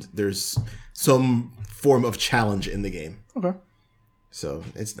and there's some form of challenge in the game. Okay. So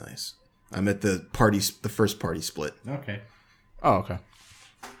it's nice. I'm at the first party split. Okay, Oh, okay.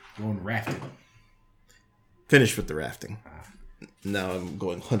 going rafting. Finished with the rafting. Now I'm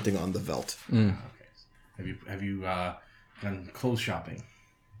going hunting on the veldt. Okay. Have you done clothes shopping?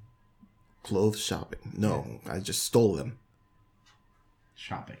 Clothes shopping. No, I just stole them.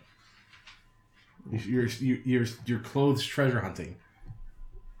 Shopping. Your clothes treasure hunting.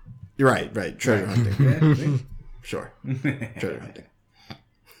 You're right. Treasure hunting. Yeah, see? Sure. Treasure hunting.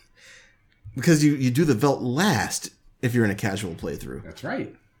 Because you do the veldt last if you're in a casual playthrough. That's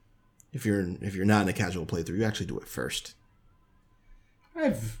right. If you're not in a casual playthrough, you actually do it first.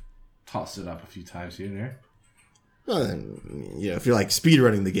 I've tossed it up a few times here and there. Well, then, if you're like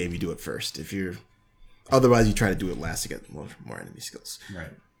speedrunning the game, you do it first. Otherwise, you try to do it last to get more enemy skills. Right.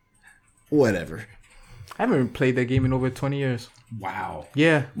 Whatever. I haven't played that game in over 20 years. Wow.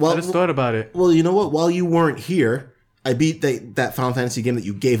 Yeah. Well- I just thought about it. Well, you know what? While you weren't here, I beat that Final Fantasy game that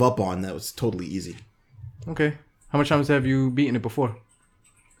you gave up on. That was totally easy. Okay. How much times have you beaten it before?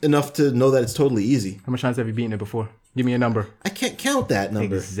 Enough to know that it's totally easy. How much times have you beaten it before? Give me a number. I can't count that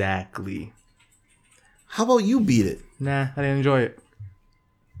number. Exactly. How about you beat it? Nah, I didn't enjoy it.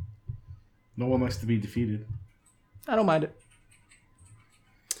 No one likes to be defeated. I don't mind it.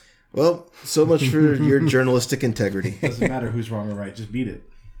 Well, so much for your journalistic integrity. Doesn't matter who's wrong or right. Just beat it.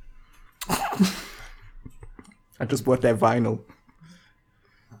 I just bought that vinyl.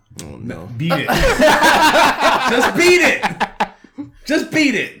 Oh no. Beat it. Just beat it. Just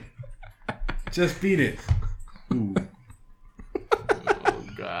beat it. Just beat it. Ooh. Oh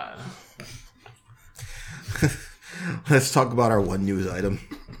God. Let's talk about our one news item.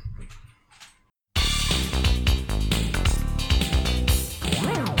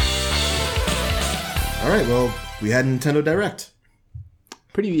 All right, well, we had Nintendo Direct.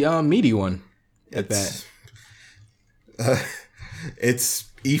 Pretty meaty one at that. It's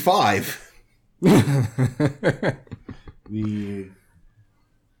E5.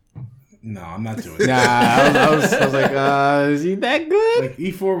 No, I'm not doing it. Nah, I was like, is he that good? Like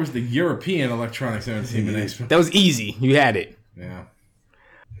E4 was the European Electronics Entertainment Expo. That was easy. You had it. Yeah.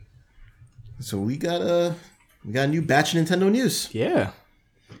 So we got a new batch of Nintendo news Yeah.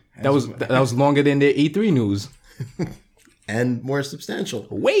 That was longer than the E3 news. and more substantial.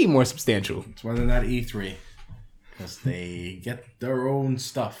 Way more substantial. That's why they're not E3. Because they get their own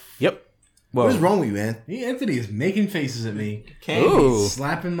stuff. Yep. Well, What is wrong with you, man? Hey, Anthony is making faces at me. Candy. Ooh.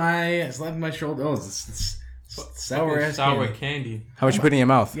 Slapping my shoulder. Oh, it's sour ass Sour candy. candy. how much you put in your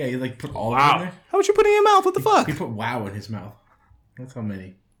mouth? Yeah, you like put all Wow. of it in there. How much you put in your mouth? What the fuck? He put wow in his mouth. That's how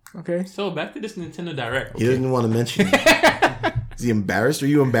many. Okay. So back to this Nintendo Direct. He didn't want to mention it. Is he embarrassed? Are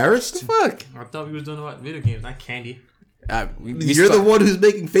you embarrassed? Fuck. I thought we was doing about video games, not candy. You're the one who's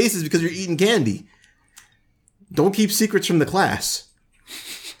making faces because you're eating candy. Don't keep secrets from the class.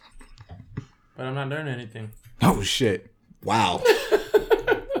 But I'm not learning anything. Oh shit. Wow.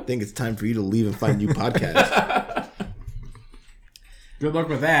 I think it's time for you to leave and find a new podcast. Good luck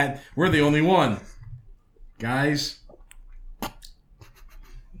with that. We're the only one. Guys.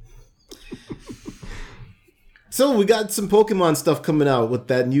 So we got some Pokemon stuff coming out with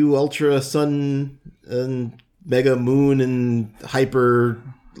that new Ultra Sun and Mega Moon and Hyper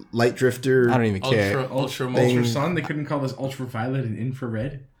Light Drifter. I don't even care. Ultra Ultra Sun. They couldn't call this Ultraviolet and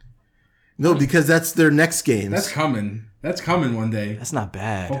Infrared. No, because that's their next games. That's coming. That's coming one day. That's not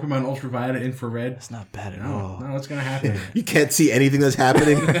bad. Pokemon Ultraviolet, Infrared. That's not bad at No, all. no, it's gonna happen. You can't see anything that's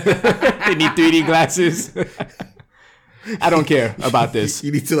happening. They need 3D glasses. I don't care about this.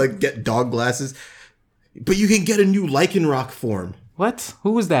 You need to like get dog glasses. But you can get a new Lycanroc form. What?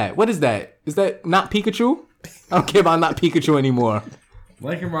 Who is that? What is that? Is that not Pikachu? I don't care about not Pikachu anymore.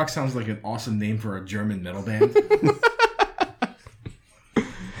 Lycanroc sounds like an awesome name for a German metal band.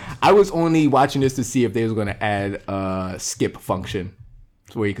 I was only watching this to see if they was going to add a skip function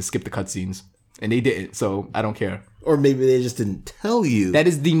where you could skip the cutscenes. And they didn't, so I don't care. Or maybe they just didn't tell you. That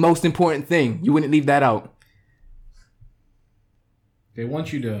is the most important thing. You wouldn't leave that out. They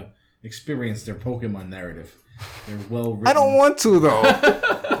want you to experience their Pokemon narrative. They're well written. I don't want to,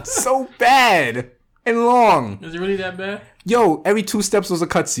 though. So bad. and long. Is it really that bad? Yo, every 2 steps was a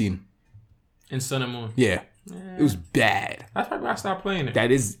cutscene. In Sun and Moon. Yeah. It was bad. That's probably why I stopped playing it.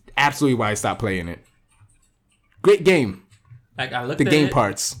 That is absolutely why I stopped playing it. Great game. Like I looked The at game it,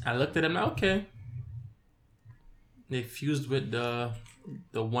 parts. I looked at them. Okay. They fused with the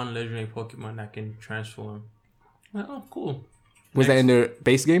one legendary Pokemon that can transform. I'm like, oh, cool. Was that in their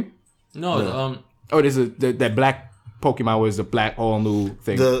base game? No. Oh, there's that black Pokemon was the black all new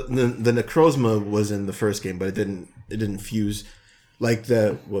thing. The Necrozma was in the first game, but it didn't fuse like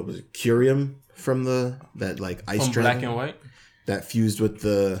what was it, Curium from that like ice from dragon Black and White. that fused with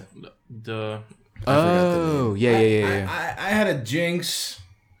the oh, yeah. I had a Jinx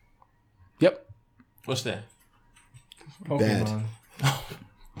Yep. What's that? Pokemon.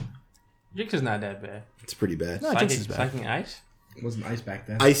 Jinx is not that bad. It's pretty bad. No, Jinx is bad. Psychic Ice? It wasn't ice back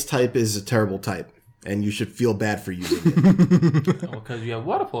then. Ice type is a terrible type, and you should feel bad for using it. Oh, because you have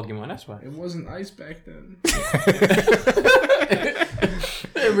water Pokemon, that's why. It wasn't ice back then.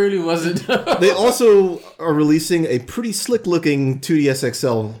 It really wasn't. They also are releasing a pretty slick looking 2DS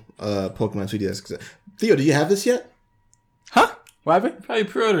XL Pokemon 2DS XL. Theo, do you have this yet? Huh? What happened? Probably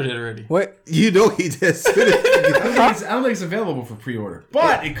pre-ordered it already. What? You know he did. I don't think it's available for pre-order,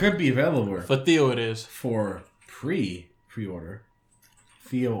 but it could be available For Theo it is. for pre-order.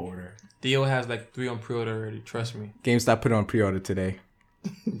 Theo order. Theo has like 3 on pre-order already, trust me. GameStop put it on pre-order today.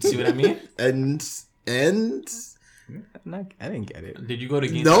 See what I mean? and I didn't get it. Did you go to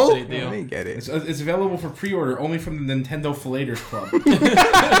GameStop No. today, Theo? I didn't get it. It's available for pre-order only from the Nintendo Fillators Club.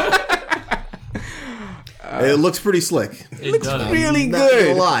 it looks pretty slick. It does. Really Not good.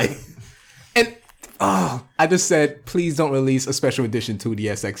 gonna lie. And I just said, please don't release a special edition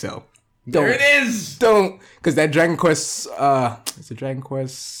 2DS XL. Don't. There it is. Don't, because that Dragon Quest. It's a Dragon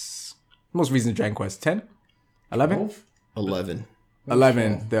Quest. Most recent Dragon Quest 10, 11, 11.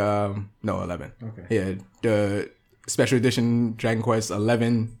 11. The 11. Okay. Yeah, the special edition Dragon Quest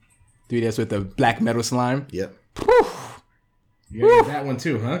 11 3DS with the black metal slime. Yep. You gotta get that one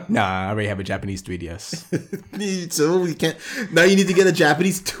too, huh? Nah, I already have a Japanese 3DS. So we can't. Now you need to get a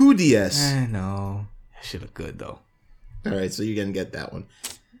Japanese 2DS. No, that shit look good though. All right, so you're gonna get that one.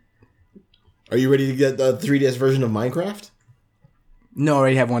 Are you ready to get the 3DS version of Minecraft? No, I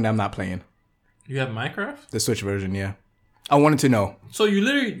already have one that I'm not playing. You have Minecraft? The Switch version, yeah. I wanted to know. So you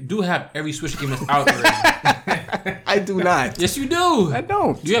literally do have every Switch game that's out already. I do not. Yes, you do. I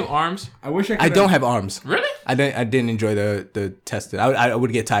don't. Do you have ARMS? I wish I could. I don't have arms. Really? I didn't enjoy the test. I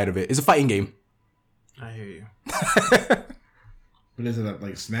would get tired of it. It's a fighting game. I hear you. But is it a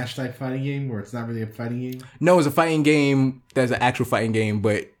like Smash type fighting game where it's not really a fighting game? No, it's a fighting game that's an actual fighting game,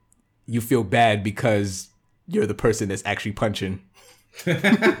 but you feel bad because you're the person that's actually punching.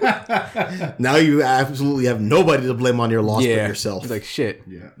 Now you absolutely have nobody to blame on your loss but yourself. It's like shit.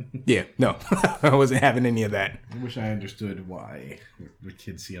 Yeah. Yeah, no. I wasn't having any of that. I wish I understood why the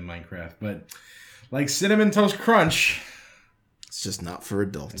kids see in Minecraft, but like Cinnamon Toast Crunch, It's just not for I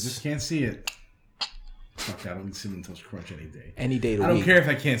adults. just can't see it. Fuck, I don't eat Cinnamon Toast Crunch any day. Any day of the I don't week. care if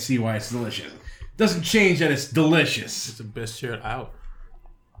I can't see why it's delicious. Doesn't change that it's delicious. It's the best shirt out.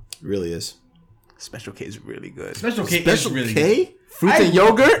 It really is. Special K is really good. Special K Special is really K? good. Fruits and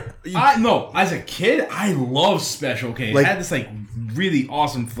yogurt? No, as a kid, I love Special K. Like- it had this like really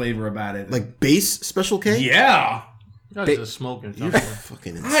awesome flavor about it. Like base Special K? yeah, You guys are smoking something.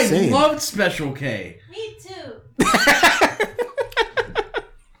 Fucking I insane. loved Special K. Me too.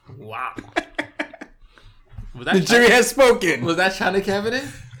 Wow. Was that The jury has spoken. Was that China Cabinet?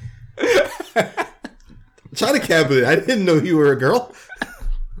 China Cabinet. I didn't know you were a girl.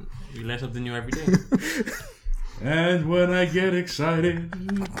 You learn something new every day. And when I get excited,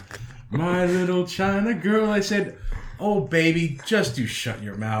 my little China girl, I said, "Oh baby, just you shut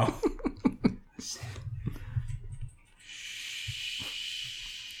your mouth."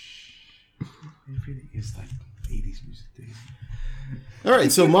 It really is like 80s music days. All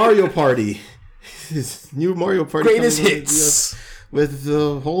right, so Mario Party. New Mario Party. Greatest coming hits. with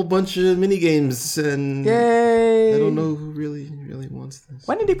a whole bunch of mini games, and Yay. I don't know who really wants this.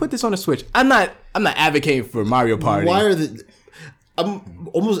 Why did they put this on the Switch? I'm not advocating for Mario Party. Why are the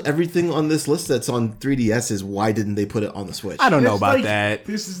almost everything on this list that's on 3DS is why didn't they put it on the Switch? I don't know It's about like- that.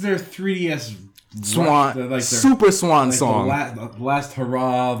 This is their 3DS Swan, like their- super swan like song. The last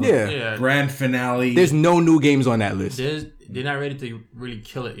hurrah, the Yeah. Yeah. grand finale. There's no new games on that list. They're not ready to really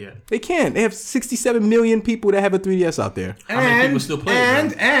kill it yet. They can't. They have 67 million people that have a 3DS out there. How many people still play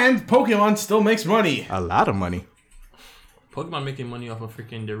it, and Pokemon still makes money. A lot of money. Pokemon making money off of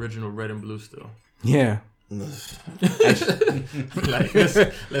freaking the original Red and Blue still. Yeah. Like,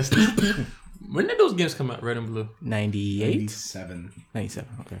 let's when did those games come out? Red and Blue. 98? 87 97.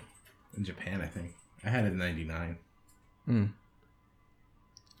 Okay. in Japan, I think. I had it in 99.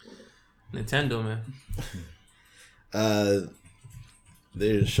 Nintendo, man.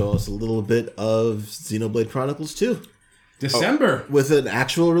 They show us a little bit of Xenoblade Chronicles 2 December. with an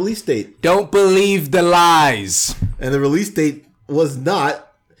actual release date. Don't believe the lies. And the release date was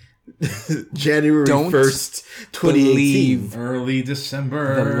not January Don't 1st, 2018. believe Early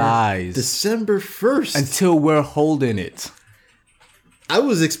December. the lies. December 1st. Until we're holding it. I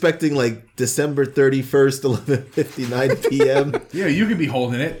was expecting like December 31st, 11:59 p.m. Yeah, you could be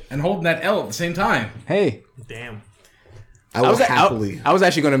holding it and holding that L at the same time. Hey. Damn. I will happily. I was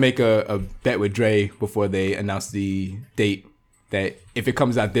actually going to make a bet with Dre before they announced the date that if it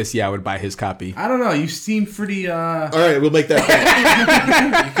comes out this year, I would buy his copy. I don't know. You seem pretty. All right, we'll make that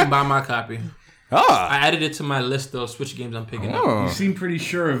bet. You can buy my copy. Ah. I added it to my list of Switch games I'm picking up. Oh. You seem pretty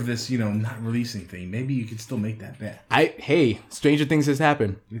sure of this, not releasing thing. Maybe you could still make that bet. Hey, Stranger Things has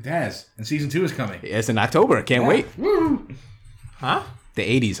happened. It has, and season 2 is coming. It's in October. Can't wait. Woo! Huh? The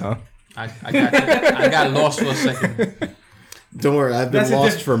 80s, huh? I got lost for a second. Don't worry, I've been That's a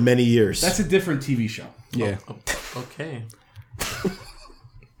lost for many years. That's a different TV show. Yeah. Okay.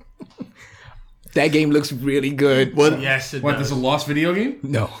 That game looks really good. What? Yes, it What? does. There's a lost video game?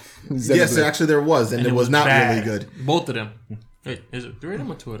 No. Yes, actually there was, and it was not bad. really good. Both of them. Wait, is it 3 of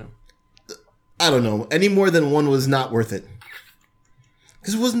them or 2 of them? I don't know. Any more than one was not worth it.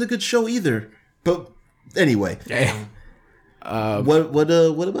 Because it wasn't a good show either. But anyway,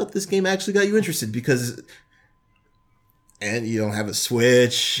 what about this game actually got you interested? Because and you don't have a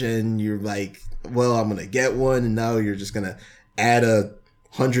Switch, and you're like, well, I'm gonna get one, and now you're just gonna add a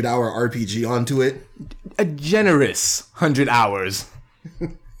 100-hour RPG onto it. A generous 100 hours.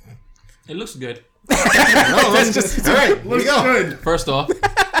 It looks good. No, that's just all right. Here we Looks go. good. First off,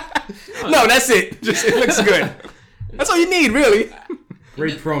 No, that's it. Just it looks good. That's all you need, really.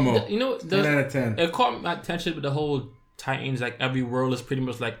 Great promo. you know, 10 out of 10. it caught my attention with the whole Titans. Like every world is pretty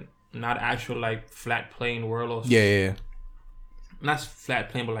much like not actual like flat plane world or Yeah. not flat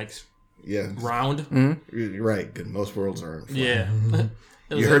plane, but like Yeah, round. you're right. Good. Most worlds aren't flat. Yeah.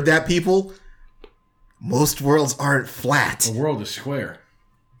 It was You heard that, people? Most worlds aren't flat. The world is square.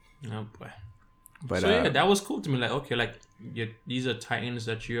 Oh boy. But So yeah, that was cool to me. Like, okay, like these are Titans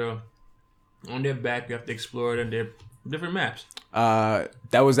that you're on their back. You have to explore them. They're different maps.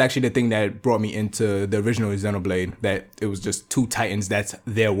 that was actually the thing that brought me into the original Xenoblade. That it was just two Titans. That's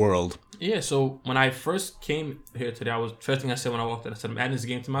their world. Yeah. So when I first came here today, first thing I said when I walked in, I said, I'm adding this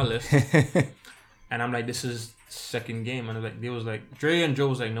game to my list. And I'm like, this is second game. And I was like, they was like, Dre and Joe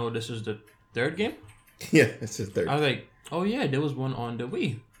was like, no, this is the third game. Yeah, it's his third. I was like, oh yeah, there was one on the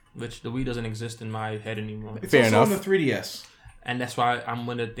Wii, which the Wii doesn't exist in my head anymore. It's Fair also enough. on the 3DS. And that's why I'm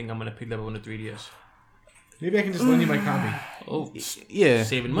gonna pick that up on the 3DS. Maybe I can just lend you my copy. Oh, Yeah.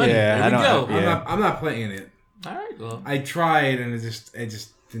 saving money. Yeah, there we go. Yeah. I'm not playing it. All right, well, I tried and it just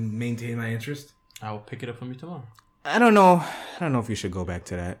didn't maintain my interest. I'll pick it up from you tomorrow. I don't know if you should go back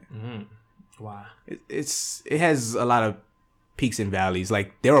to that. Why? It has a lot of peaks and valleys.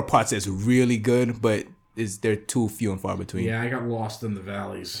 Like there are parts that's really good, but they're too few and far between. Yeah, I got lost in the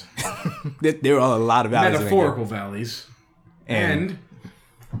valleys. There are a lot of valleys. in that game. Metaphorical valleys. And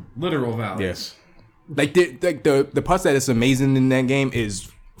literal valleys. Like the parts that is amazing in that game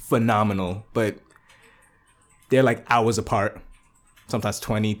is phenomenal, but they're like hours apart. Sometimes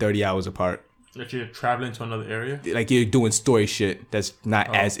 20, 30 hours apart. That you're traveling to another area? Like you're doing story shit that's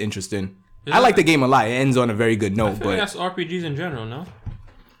not as interesting. Is I like that- the game a lot. It ends on a very good I note, feel like but that's RPGs in general, no?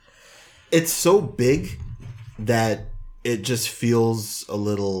 It's so big that it just feels a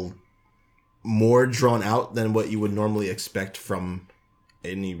little more drawn out than what you would normally expect from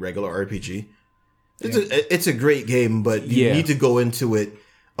any regular RPG. It's a great game, but you need to go into it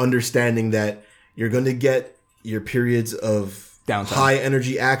understanding that you're going to get your periods of Downtime. high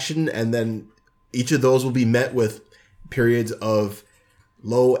energy action, and then each of those will be met with periods of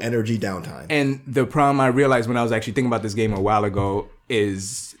low energy downtime. And the problem I realized when I was actually thinking about this game a while ago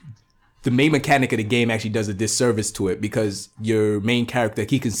is the main mechanic of the game actually does a disservice to it because your main character,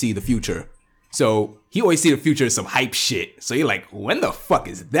 he can see the future. So he always see the future as some hype shit. So you're like, when the fuck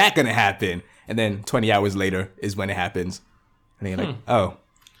is that going to happen? And then 20 hours later is when it happens. And then you're like, oh,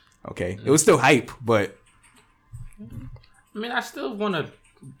 okay. It was still hype, but I mean, I still want to...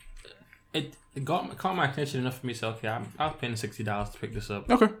 It caught my attention enough for me to say, okay, I'll pay $60 to pick this up.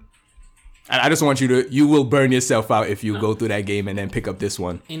 okay. I just want you will burn yourself out if you go through that game and then pick up this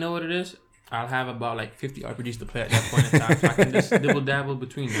one. You know what it is? I'll have about like 50 RPGs to play at that point in time, so I can just dibble-dabble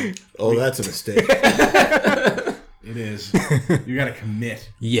between them. Oh, that's a mistake. It is. You gotta commit.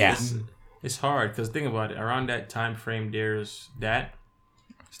 Yeah. It's hard, because think about it. Around that time frame, there's that.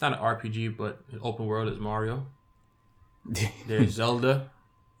 It's not an RPG, but an open world is Mario. There's Zelda.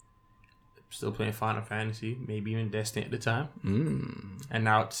 Still playing Final Fantasy, maybe even Destiny at the time. And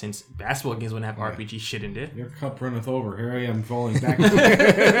now, since basketball games wouldn't have RPG shit in there. Your cup runneth over. Here I am falling back.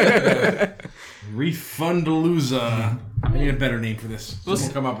 Refundalooza. I need a better name for this. We'll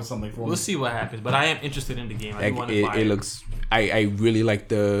come up with something for me. We'll see what happens, but I am interested in the game. I want to buy it looks. I really like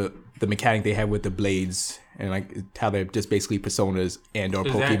the mechanic they have with the blades and like how they're just basically personas and or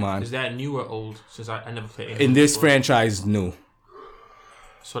Pokemon. Is that new or old? Since I never played any in this before. franchise, new.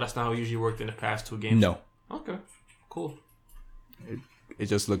 So that's not how it usually worked in the past 2 games? No. Okay. Cool. It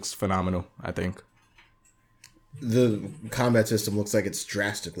just looks phenomenal, I think. The combat system looks like it's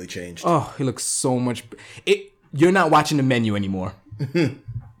drastically changed. Oh, it looks so much. You're not watching the menu anymore,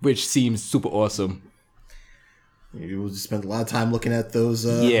 which seems super awesome. You spent a lot of time looking at those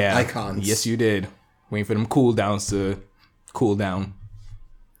icons. Yes, you did. Waiting for them cooldowns to cool down.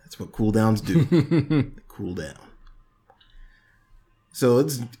 That's what cooldowns do. They cool down. So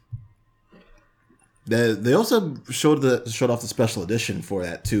it's. They also showed off the special edition for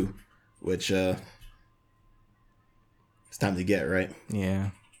that too, which it's time to get, right. Yeah,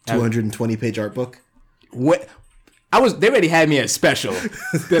 220-page art book. What? They already had me at special.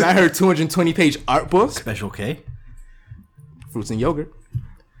 Then I heard 220-page art book. Special K? Fruits and yogurt.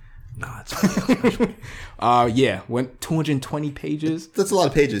 No, it's yeah, went 220 pages. That's a lot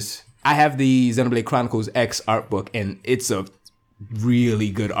of pages. I have the Xenoblade Chronicles X art book, and it's a really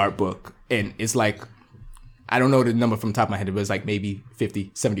good art book. And it's like, I don't know the number from the top of my head, but it's like maybe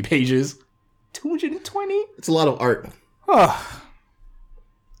 50, 70 pages. 220? It's a lot of art. Oh.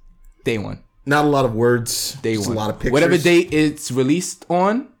 Day one. Not a lot of words. Day just one. A lot of pictures. Whatever date it's released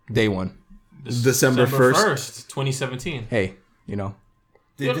on, day one. December 1st. 2017. Hey, you know.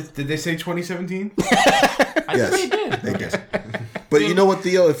 Did they say 2017? I Yes, think they did. they did. But you know what,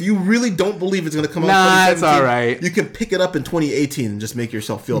 Theo? If you really don't believe it's going to come out in Nah, 2017, it's all right. You can pick it up in 2018 and just make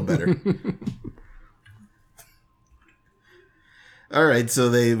yourself feel better. All right, so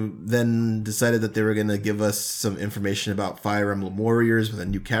they then decided that they were going to give us some information about Fire Emblem Warriors with a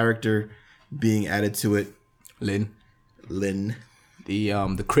new character being added to it. Lynn.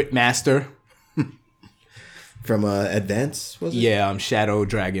 The crit master. From Advance, was it? Yeah, Shadow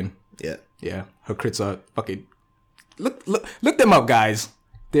Dragon. Yeah. Yeah, her crits are fucking. Look them up, guys.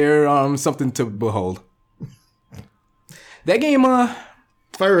 They're something to behold. That game,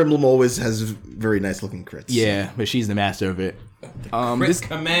 Fire Emblem always has very nice looking crits. yeah, but she's the master of it. Crit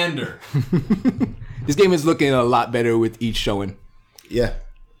Commander. This game is looking a lot better with each showing. Yeah.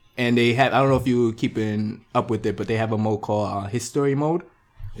 And they have, I don't know if you're keeping up with it, but they have a mode called History Mode.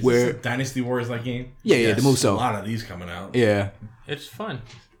 Is where this a Dynasty Wars like game? Yeah, the Muso. A lot of these coming out. Yeah. It's fun.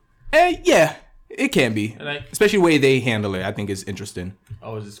 Yeah, it can be. Like, Especially the way they handle it, I think is interesting.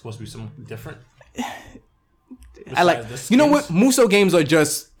 oh, is it supposed to be something different? I like, Besides you know skins? what? Muso games are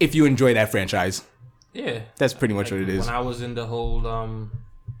just if you enjoy that franchise. Yeah. That's pretty much what it is. When I was in the whole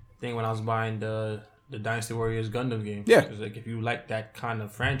thing when I was buying the Dynasty Warriors Gundam game. Yeah. It's like if you like that kind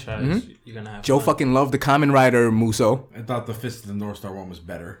of franchise, you're gonna have Joe fun. fucking loved the Kamen Rider Muso. I thought the Fist of the North Star one was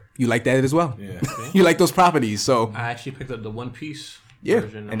better. You like that as well. Yeah. You like those properties, so I actually picked up the One Piece yeah.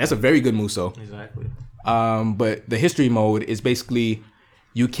 version. And that's a very good Muso. Exactly. But the history mode is basically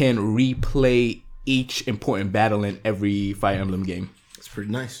you can replay each important battle in every Fire Emblem game. It's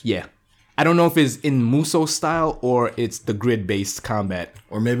pretty nice. Yeah. I don't know if it's in Muso style or it's the grid-based combat.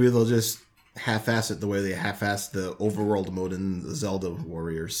 Or maybe they'll just half-ass it the way they half-ass the overworld mode in the Zelda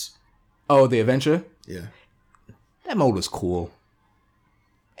Warriors. Oh, the adventure? Yeah. That mode was cool.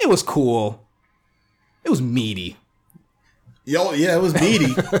 It was cool. It was meaty. Yo, yeah, it was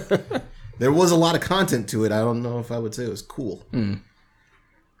meaty. There was a lot of content to it. I don't know if I would say it was cool.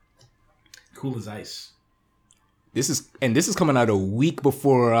 Cool as ice. This is coming out a week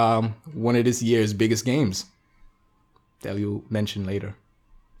before one of this year's biggest games that you'll mention later.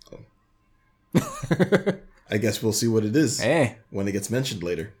 I guess we'll see what it is Eh. when it gets mentioned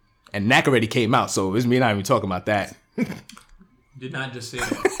later. And Knack already came out, so it's me not even talking about that. Did not just say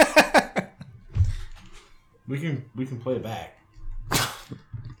that. We can play it back.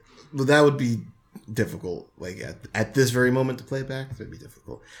 But that would be difficult. Like at this very moment to play it back, that'd be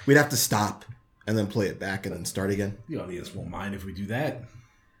difficult. We'd have to stop and then play it back and then start again. The audience won't mind if we do that.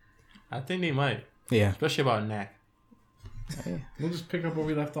 I think they might, Yeah. especially about Knack. We'll just pick up where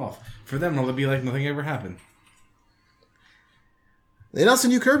we left off. For them, it'll be like nothing ever happened. They announced a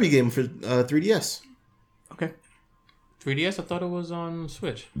new Kirby game for 3DS. Okay. 3DS, I thought it was on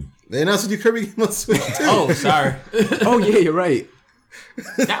Switch. They announced a new Kirby game on Switch too. Oh, sorry. Oh yeah, you're right.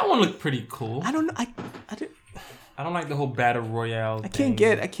 That one looked pretty cool. I don't know. I did. I don't like the whole battle royale. I can't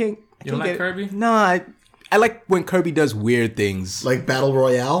get Kirby? No, I like when Kirby does weird things. Like Battle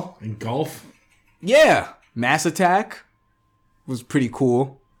Royale? In golf? Yeah, Mass Attack was pretty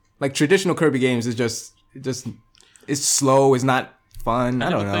cool. Like traditional Kirby games is just it's slow. It's not fun. I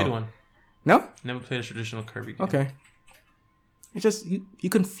don't know. Never played one. No. Never played a traditional Kirby game. Okay. It's just you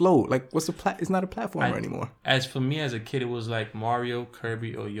can float. Like what's the It's not a platformer anymore. As for me as a kid, it was like Mario,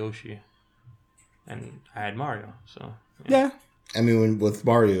 Kirby, or Yoshi, and I had Mario. So Yeah. I mean, with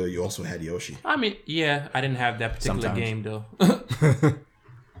Mario, you also had Yoshi. I mean, yeah, I didn't have that particular Sometimes. game though.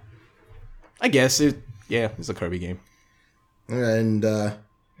 I guess it's a Kirby game. And then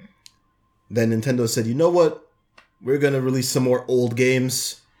Nintendo said, you know what? We're going to release some more old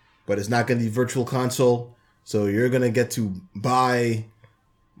games, but it's not going to be Virtual Console. So you're going to get to buy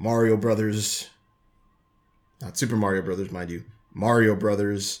Mario Brothers. Not Super Mario Brothers, mind you. Mario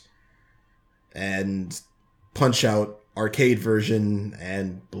Brothers and Punch-Out arcade version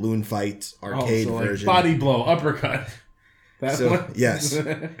and Balloon Fight arcade so version. Like body blow, uppercut. That So, one? yes.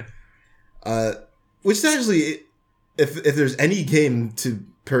 Which is actually, if there's any game to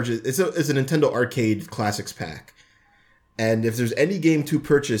purchase, it's a Nintendo Arcade Classics pack. And if there's any game to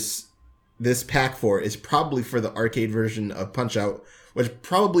purchase this pack for, it's probably for the arcade version of Punch-Out, which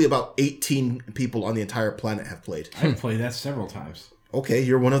probably about 18 people on the entire planet have played. I've played that several times. Okay,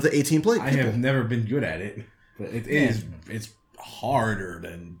 you're one of the 18 played I people. have never been good at it, but it's harder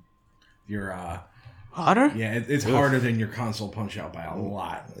than your Harder? yeah, it's harder than your console Punch-Out by a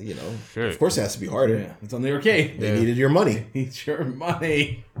lot. You know, Sure. of course it has to be harder. Yeah, it's on the arcade. They needed your money. It's your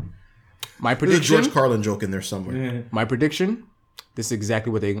money. My There's a prediction. George Carlin joke in there somewhere. My prediction. This is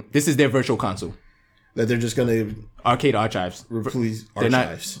exactly what this is their virtual console. That they're just going to Arcade Archives. replace They're not-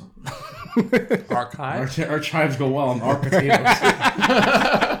 archives. Archive. Archives go well on our potatoes.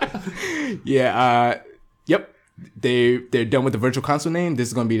 Yeah, yep. They're done with the virtual console name. This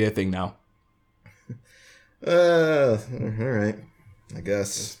is gonna be their thing now. All right. I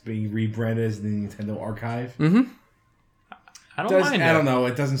guess. Being rebranded as the Nintendo Archive. I don't mind I that. don't know.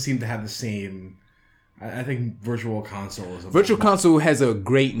 It doesn't seem to have the same. I think Virtual Console is a Virtual console has a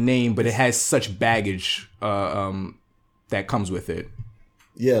great name, but it has such baggage that comes with it.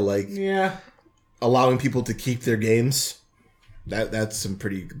 Yeah, like Yeah. allowing people to keep their games. That's some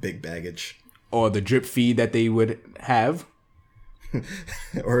pretty big baggage. Or the drip feed that they would have.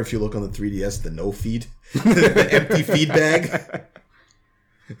 Or if you look on the 3DS, the no feed, the empty feed bag.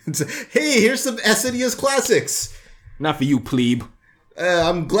 It's, hey, here's some SNES classics. Not for you, plebe.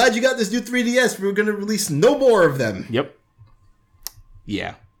 I'm glad you got this new 3DS. We're gonna release no more of them. Yep.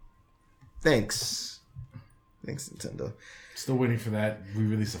 Yeah. Thanks, Nintendo. Still waiting for that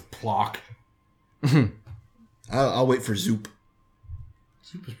re-release of Plock. I'll wait for Zoop.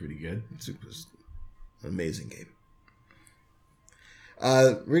 Soup is pretty good. Zoop is an amazing game.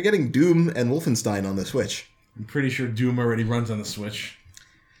 We're getting Doom and Wolfenstein on the Switch. I'm pretty sure Doom already runs on the Switch.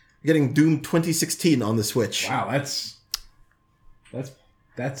 We're getting Doom 2016 on the Switch. Wow,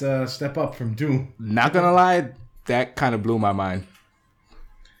 that's a step up from Doom. Not gonna lie, that kind of blew my mind.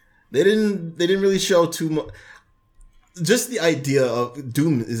 They didn't really show too much. Just the idea of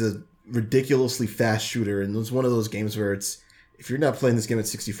Doom is a ridiculously fast shooter, and it's one of those games where it's, if you're not playing this game at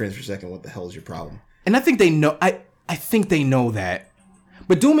 60 frames per second, what the hell is your problem? And I think they know. I think they know that.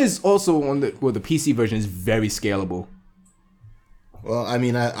 But Doom is also on the PC version is very scalable. Well, I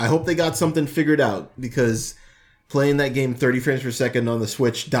mean, I hope they got something figured out, because playing that game 30 frames per second on the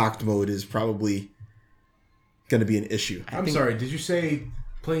Switch docked mode is probably going to be an issue. I'm sorry, did you say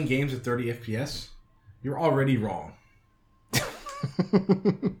playing games at 30 FPS? You're already wrong.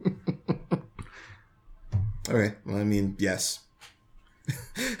 Okay, well, I mean, yes.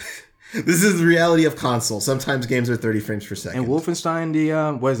 This is the reality of console. Sometimes games are 30 frames per second. And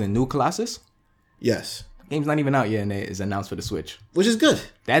Wolfenstein, what is it, New Colossus? Yes. Game's not even out yet, and it is announced for the Switch. Which is good.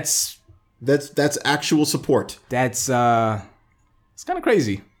 That's actual support. it's kind of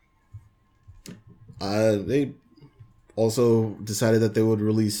crazy. They also decided that they would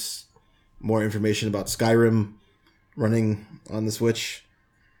release more information about Skyrim running on the Switch,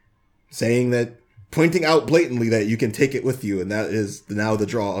 pointing out blatantly that you can take it with you, and that is now the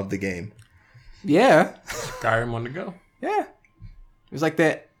draw of the game. Yeah, Skyrim on the go. yeah. It was like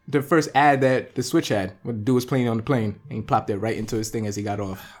the first ad that the Switch had. When the dude was playing on the plane, and he plopped it right into his thing as he got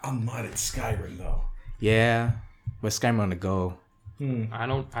off. Unmodded Skyrim though. Yeah, but Skyrim on the go. I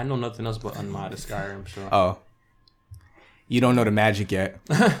know nothing else but unmodded Skyrim. So Oh, you don't know the magic yet.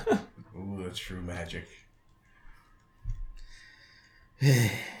 Ooh, that's true magic.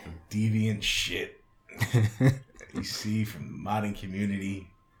 Deviant shit that you see from the modding community.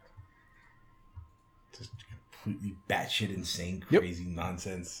 Just completely batshit insane, Yep. crazy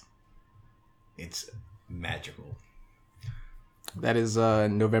nonsense. It's magical. That is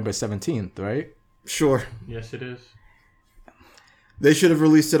November 17th, right? Sure. Yes, it is. They should have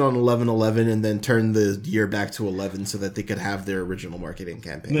released it on 11/11 and then turned the year back to 11 so that they could have their original marketing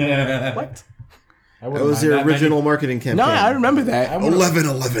campaign. What? That was their original marketing campaign. No, I remember that.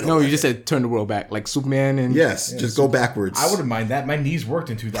 11/11. No, you just said turn the world back, like Superman and Yes, just go backwards. I wouldn't mind that. My knees worked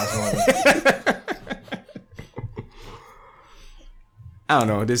in 2011. I don't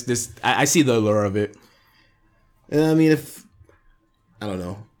know. I see the allure of it. I mean, I don't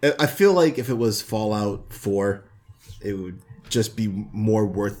know. I feel like if it was Fallout 4, it would just be more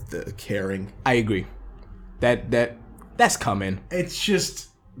worth the caring. I agree. That's coming. It's just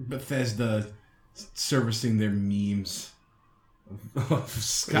Bethesda servicing their memes of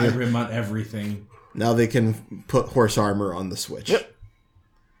Skyrim on everything. Now they can put horse armor on the Switch. Yep.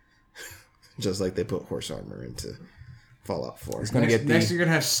 Just like they put horse armor into Fallout 4. It's gonna get Next, you're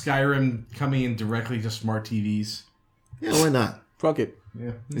gonna have Skyrim coming in directly to smart TVs. Yeah, why not? fuck it.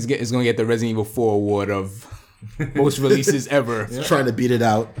 Yeah. It's gonna get the Resident Evil 4 award of most releases ever. Trying to beat it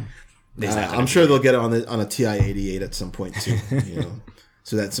out. It's not gonna I'm sure they'll get it on a TI-88 at some point too. You know,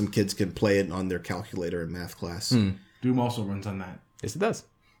 so that some kids can play it on their calculator in math class. Doom also runs on that. Yes, it does.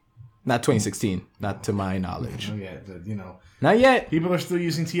 Not 2016, not to my knowledge. Oh yeah, Not yet. people are still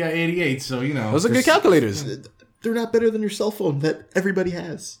using TI-88, so Those are good calculators. They're not better than your cell phone that everybody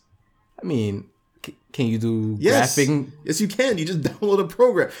has. I mean, can you do Yes, graphing? yes, you can. You just download a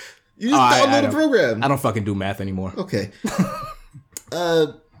program. You just I download a don't- program. I don't fucking do math anymore. Okay.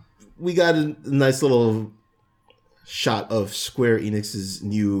 We got a nice little shot of Square Enix's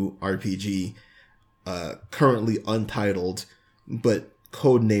new RPG, currently untitled, but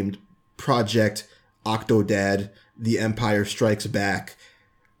codenamed Project Octodad: The Empire Strikes Back.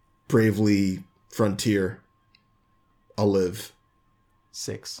 Bravely Frontier. Alive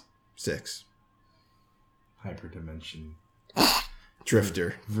 6. 6. hyperdimension,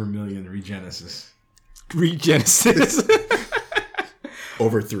 Drifter. Vermilion Regenesis. Regenesis.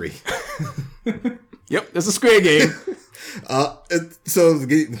 Over 3. Yep, that's a Square game. So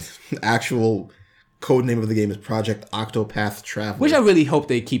the actual code name of the game is Project Octopath Traveler. Which I really hope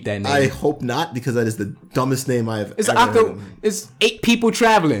they keep that name. I hope not, because that is the dumbest name I have It's ever heard Octo. of. It's 8 people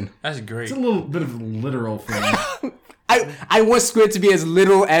traveling. That's great. It's a little bit of a literal thing. I want Square to be as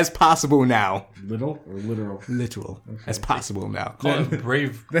literal as possible now. Little or literal? Literal as possible now. Call it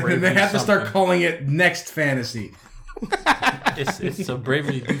brave. Then Bravely they have to start something. calling it Next Fantasy. It's a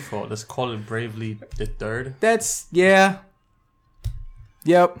Bravely default. Let's call it Bravely the Third. That's yeah.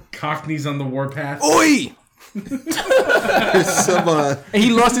 Yep. Cockneys on the warpath. Oi! There's some, And he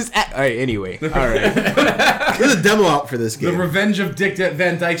lost his. All right. Anyway. All right. there's a demo out for this The game, Revenge of Dick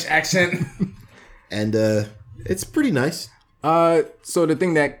Van Dyke's accent. and it's pretty nice. So the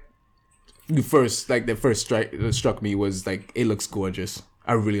thing that struck me was like it looks gorgeous.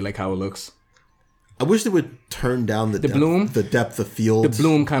 I really like how it looks. I wish they would turn down the bloom? the depth of field. The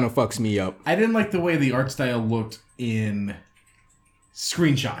bloom kind of fucks me up. I didn't like the way the art style looked in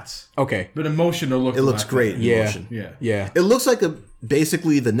screenshots, Okay. but emotion looked. It looks great in Yeah. motion. Yeah. Yeah. It looks like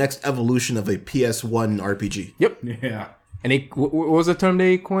basically the next evolution of a PS1 RPG. Yep. Yeah. And they what was the term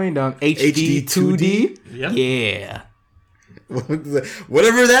they coined? HD 2D. Yep. Yeah.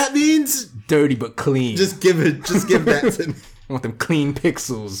 Whatever that means, Dirty but clean. just give that to me. I want them clean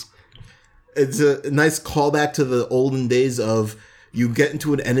pixels. It's a nice callback to the olden days of you get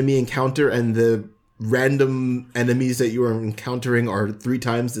into an enemy encounter and the random enemies that you are encountering are 3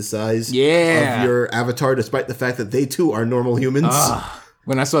 times the size Yeah. of your avatar, despite the fact that they too are normal humans.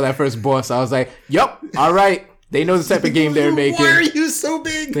 When I saw that first boss, I was like, "Yup, all right. They know the type of game they're making. Why are you so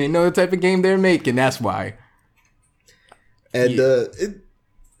big? They know the type of game they're making. That's why." And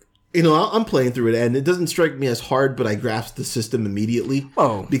I'm playing through it, and it doesn't strike me as hard, but I grasped the system immediately.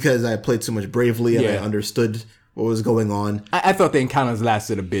 Oh. Because I played so much Bravely and I Yeah. understood what was going on. I thought the encounters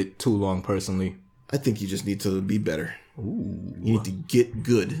lasted a bit too long, personally. I think you just need to be better. You need to get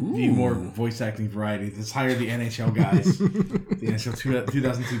good. Need more voice acting variety. Let's hire the NHL guys. The NHL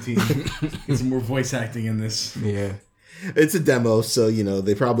 2002 team. Get some more voice acting in this. Yeah. It's a demo, so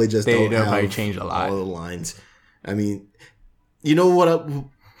they probably just They'll don't have probably change a lot. all the lines. I mean, you know what? I know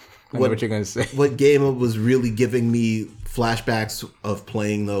what you're gonna say. What game was really giving me flashbacks of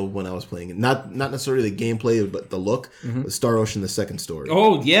playing though when I was playing it? Not necessarily the gameplay, but the look. Was Star Ocean: The Second Story.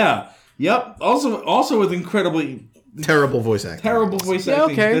 Oh yeah. Yep. Also with incredibly Terrible voice acting. terrible voice Yeah,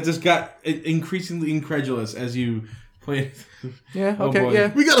 acting okay. that just got increasingly incredulous as you played. Yeah. Oh, Okay. boy.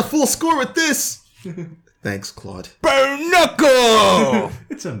 Yeah. We got a full score with this. Thanks, Claude. Burn knuckle.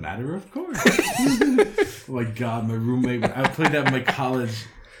 It's a matter of course. Oh my God, my roommate. I played that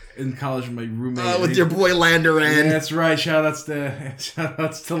in college with my roommate. With your boy Landoran. Yeah, that's right. Shout outs to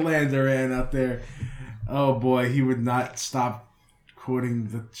Landoran out there. Oh boy, he would not stop quoting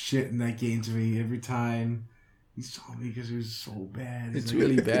the shit in that game to me every time he saw me because it was so bad. It's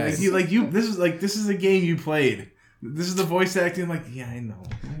really bad. This is a game you played. This is the voice acting. I'm like, yeah, I know.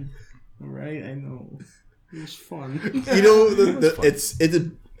 All right, I know. It was fun. You know, it's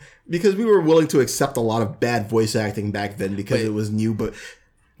because we were willing to accept a lot of bad voice acting back then because it was new, but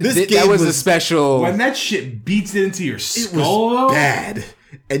this game that was a special. When that shit beats it into your it skull, was though, bad,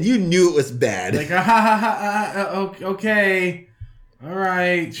 and you knew it was bad. like okay, all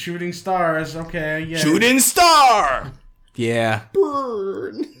right, shooting stars, okay, yeah, Shooting star. Yeah.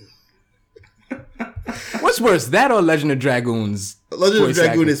 Burn. What's worse, that or Legend of Dragoons? Legend of voice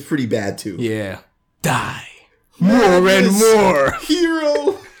Dragoon acting? is pretty bad too. Yeah. Die. More and more.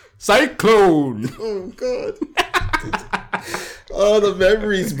 Hero. Cyclone. Oh God. Oh, the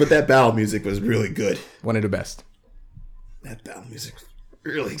memories, but that battle music was really good. One of the best. That battle music was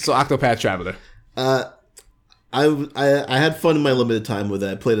really good. So Octopath Traveler. I had fun in my limited time with it.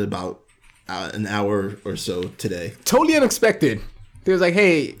 I played it about an hour or so today. Totally unexpected. They was like,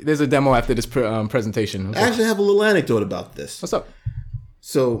 hey, there's a demo after this presentation. I was I like, actually have a little anecdote about this. what's up?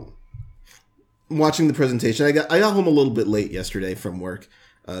 So, watching the presentation, I got home a little bit late yesterday from work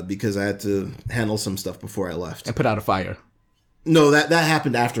because I had to handle some stuff before I left. And put out a fire. No, that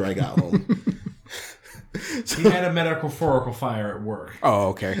happened after I got home. he had a metaphorical fire at work. Oh,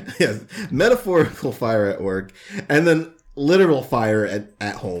 okay. Yes, metaphorical fire at work, and then literal fire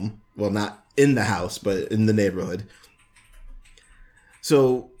at home. Well, not in the house, but in the neighborhood.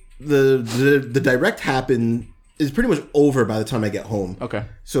 So the direct is pretty much over by the time I get home. Okay.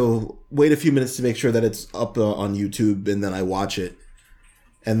 So wait a few minutes to make sure that it's up on YouTube, and then I watch it.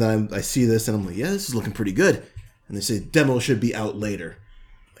 And then I see this, and I'm like, yeah, this is looking pretty good. And they say, demo should be out later.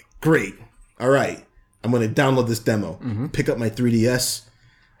 Like, great. All right. I'm going to download this demo. Pick up my 3DS.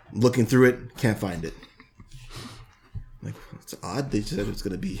 I'm looking through it. Can't find it. Like, it's odd. They said it's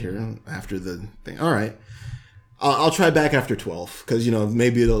going to be here after the thing. All right. I'll try back after 12 because,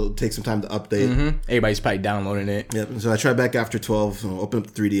 maybe it'll take some time to update. Mm-hmm. Everybody's probably downloading it. Yep. So I try back after 12. I'll open up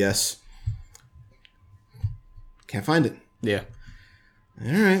the 3DS. Can't find it. Yeah.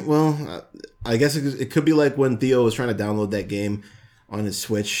 All right. Well, I guess it could be like when Theo was trying to download that game on his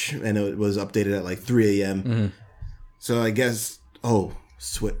Switch and it was updated at like 3 a.m. Mm-hmm. So I guess,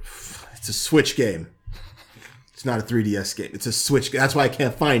 Switch. It's a Switch game. It's not a 3DS game. It's a Switch. That's why I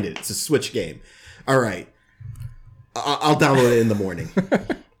can't find it. It's a Switch game. All right. I'll download it in the morning.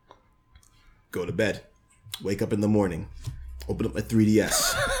 Go to bed. Wake up in the morning. Open up my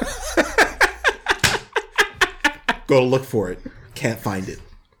 3DS. Go to look for it. Can't find it.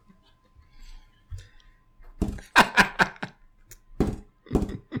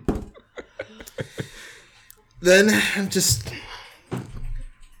 Then I'm just...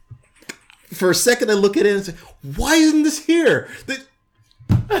 For a second I look at it and say, why isn't this here?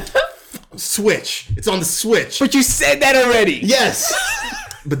 Switch. It's on the Switch. But you said that already. Yes.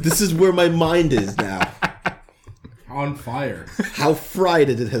 But this is where my mind is now. On fire. How fried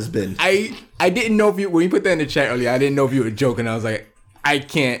it has been. I didn't know if you, when you put that in the chat earlier, I didn't know if you were joking. I was like, I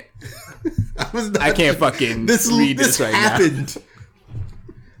can't fucking read this right happened.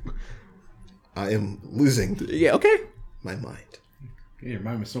 I am losing now. Yeah, okay. my mind. Yeah, your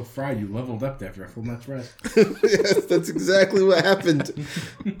mind was so fried you leveled up after a full night's rest. Yes, that's exactly what happened.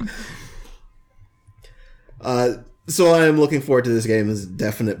 So I am looking forward to this game as a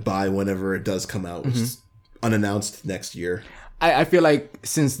definite buy whenever it does come out, which is unannounced next year. I feel like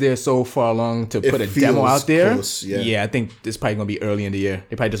since they're so far along to put a demo feels out there, close, yeah. I think it's probably going to be early in the year.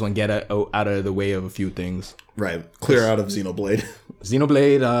 They probably just want to get out of the way of a few things. Right. Clear out of Xenoblade.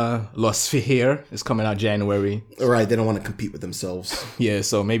 Xenoblade Lost Sphere is coming out January. Right, they don't want to compete with themselves. Yeah,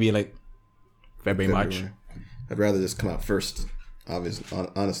 so maybe like February, March. I'd rather just come out first, obviously,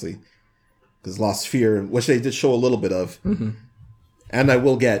 honestly. Because Lost Sphere, which they did show a little bit of, and I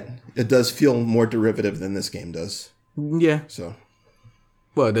will get, it does feel more derivative than this game does. Yeah. So,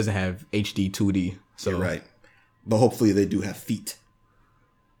 Well, it doesn't have HD 2D. So you're right. But hopefully they do have feet.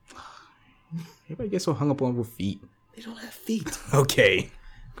 Everybody gets so hung up on with feet. They don't have feet. Okay.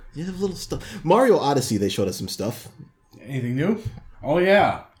 You have little stuff. Mario Odyssey, they showed us some stuff. Anything new? Oh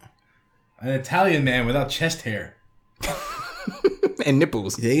yeah, an Italian man without chest hair. And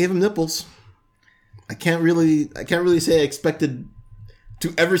nipples. They gave him nipples. I can't really say I expected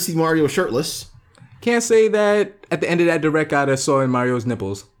to ever see Mario shirtless. Can't say that at the end of that direct I saw in Mario's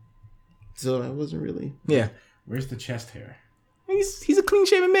nipples. So I wasn't really. Yeah. Where's the chest hair? He's a clean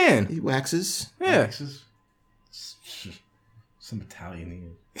shaven man. He waxes. Yeah. Texas? Some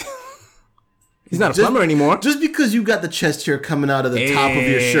Italian. He's not a plumber anymore. Just because you got the chest hair coming out of the top of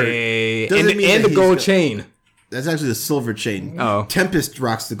your shirt doesn't mean and that the gold he's chain. That's actually the silver chain. Oh. Tempest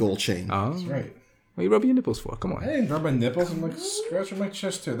rocks the gold chain. Oh. That's right. What are you rubbing your nipples for? Come I on. didn't rub my nipples. I'm like scratching my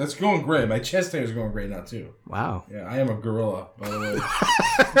chest hair. That's going great. My chest hair is going great now too. Wow. Yeah, I am a gorilla, by the way.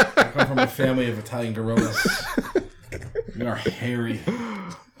 I come from a family of Italian gorillas. We are hairy.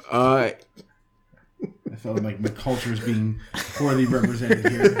 Uh, I felt like my culture is being poorly represented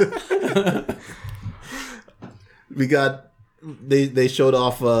here. We got they showed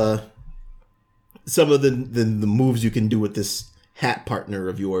off some of the moves you can do with this hat partner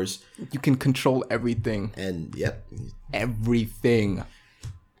of yours, you can control everything. and yep, Everything.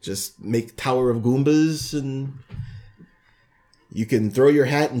 just make Tower of Goombas, and you can throw your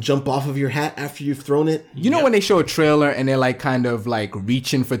hat and jump off of your hat after you've thrown it. You know when they show a trailer and they're like kind of like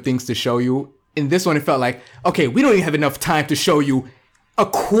reaching for things to show you? In this one, it felt like, okay, we don't even have enough time to show you a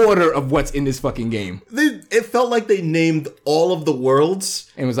quarter of what's in this fucking game. It felt like they named all of the worlds,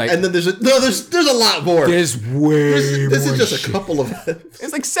 And it was like, and then there's a lot more. there's way This more is just shit. a couple of.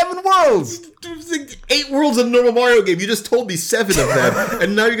 It's like 7 worlds. There's like 8 worlds in a normal Mario game. You just told me 7 of them,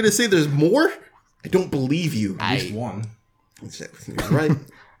 and now you're gonna say there's more? I don't believe you. At least one. You're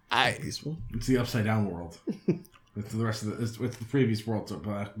right. Peaceful. It's the upside down world. With the rest of with the previous worlds,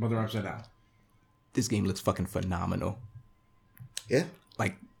 but they're upside down. This game looks fucking phenomenal. Yeah.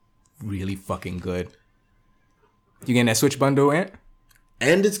 Like, really fucking good. You getting that Switch bundle, Ant?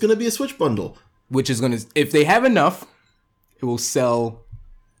 And it's gonna be a Switch bundle. Which is gonna, if they have enough, it will sell.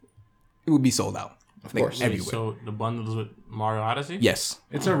 It will be sold out. Of course. everywhere. So the bundles with Mario Odyssey? Yes.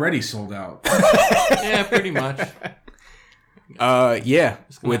 It's already sold out. Yeah, pretty much. Yeah.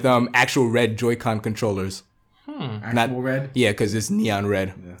 With actual red Joy-Con controllers. Actual red. Yeah, because it's neon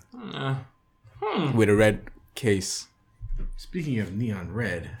red with a red case. Speaking of neon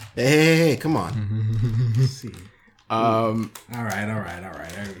red, Hey, come on. let's see. Um, All right.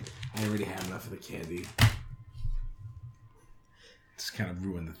 I already have enough of the candy. Just kind of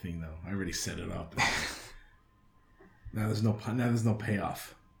ruined the thing, though. I already set it up. Now there's no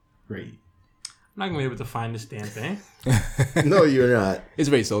payoff. Great. I'm not gonna be able to find this damn thing. No, you're not. it's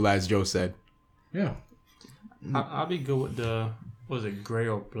very sold out, as Joe said. Yeah. I'll be good with the was it gray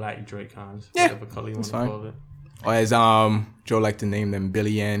or black Joy-Cons? Yeah, Whatever color you want to fine. call it. Or as Joe liked to name them,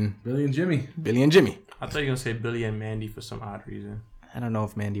 Billy and Jimmy. Jimmy. I thought you were gonna say Billy and Mandy for some odd reason. I don't know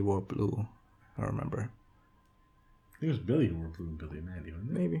if Mandy wore blue. I don't remember. I think it was Billy who were blue and Billy and Mandy,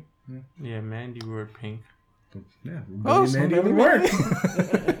 wasn't it? Maybe. Yeah, Mandy wore pink. Yeah. Billy Oh, and so Mandy maybe would work.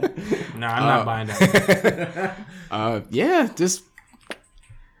 Nah, I'm not buying that. Yeah, just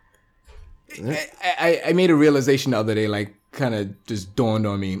I made a realization the other day, like kind of just dawned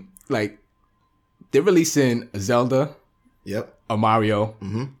on me. Like they're releasing a Zelda, Yep. a Mario,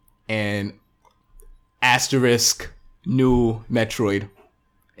 and asterisk new Metroid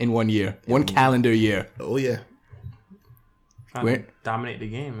in 1 year, one calendar year. Oh yeah. Trying Wait. to dominate the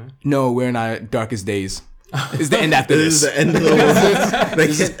game, man. No, we're in our darkest days. It's the end after This is this. the end of the world. They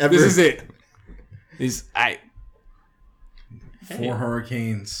can't ever. This is it. I 4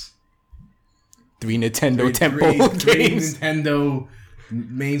 Hurricanes. 3 Nintendo Three Temple games. Nintendo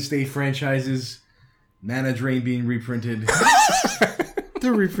mainstay franchises. Mana Drain being reprinted.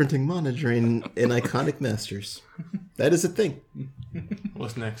 They're reprinting Mana Drain in Iconic Masters. That is a thing.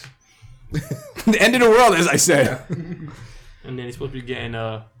 What's next? The end of the world, as I said. And then he's supposed to be getting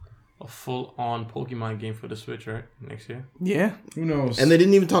a full-on Pokemon game for the Switch, right? Next year. Yeah. Who knows? And they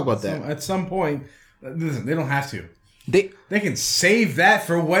didn't even talk about that. At some point, listen, they don't have to. They They can save that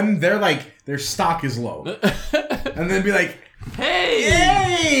for when they're like their stock is low, and then be like, Hey!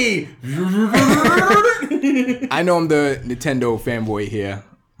 "Hey!" I know I'm the Nintendo fanboy here,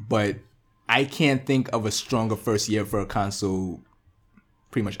 but I can't think of a stronger first year for a console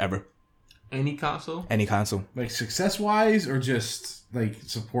pretty much ever. Any console? Any console. Like success wise, or just like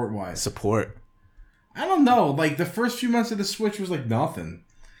support wise. Support. I don't know. Like the first few months of the Switch was like nothing.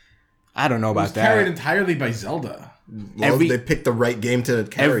 I don't know It was about carried that. entirely by Zelda. Well, Every- they picked the right game to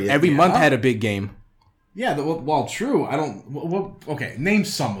carry Every it. month had a big game. Yeah, well, true. I don't. Well, okay, name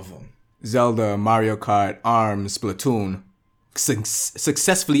some of them. Zelda, Mario Kart, ARMS, Splatoon.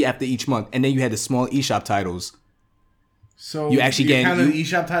 Successfully after each month. And then you had the small eShop titles. So You actually you're get- counting you- the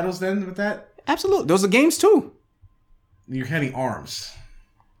eShop titles then with that? Absolutely. Those are games too. You're counting ARMS.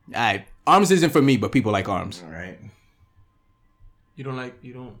 ARMS isn't for me, but people like ARMS. All right.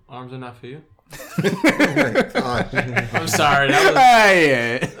 Arms are not for you? Oh my God. I'm sorry. That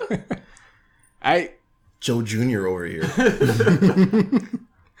was, Yeah. Joe Jr. over here.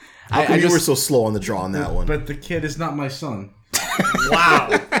 I You just were so slow on the draw on that one. But the kid is not my son. Wow.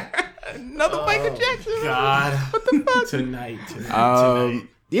 another Michael Jackson. God. What the fuck? Tonight.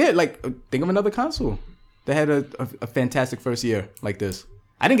 Yeah, like think of another console that had a fantastic first year like this.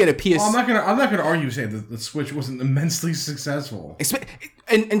 I didn't get a PS. I'm not gonna argue saying that the Switch wasn't immensely successful.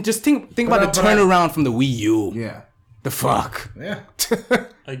 And just think about the turnaround from the Wii U. Yeah. The fuck. Yeah.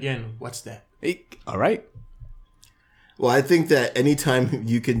 Again, what's that? All right. Well, I think that anytime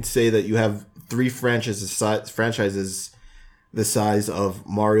you can say that you have 3 franchises the size of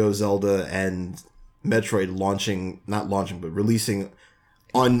Mario, Zelda, and Metroid releasing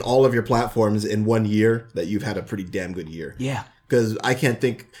on all of your platforms in 1 year, that you've had a pretty damn good year. Yeah. Because I can't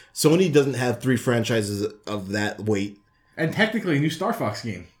think... Sony doesn't have 3 franchises of that weight. And technically a new Star Fox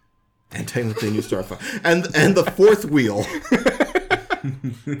game. And technically a new Star Fox. And the fourth wheel.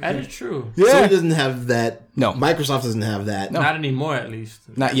 That is true. Yeah. Sony doesn't have that. No. Microsoft doesn't have that. Not anymore, at least.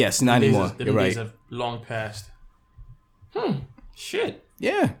 Not anymore. The You're days right. have long passed. Shit.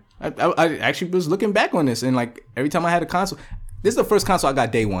 Yeah. I actually was looking back on this, and like every time I had a console, this is the first console I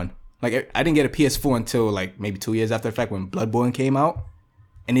got day one. Like I didn't get a PS4 until like maybe 2 years after the fact when Bloodborne came out,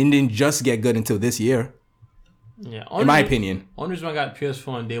 and it didn't just get good until this year. Yeah. In my opinion. Only reason I got PS4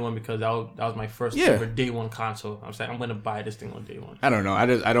 on day one because that was my first ever day one console. I was like, I'm gonna buy this thing on day one. I don't know. I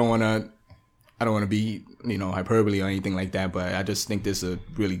don't want to be hyperbole or anything like that, but I just think this is a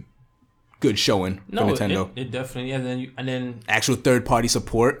really good showing for Nintendo. It definitely. And then Actual third party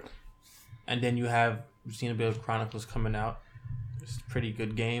support. And then you have Xenoblade Chronicles coming out. It's a pretty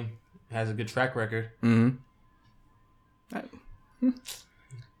good game. It has a good track record. Mm-hmm.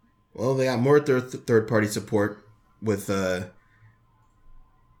 Well, they got more third party support with NBA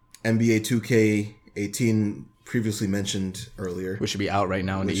 2K18 previously mentioned earlier. Which should be out right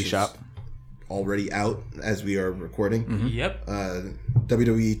now in the eShop. Already out as we are recording. Mm-hmm. Yep.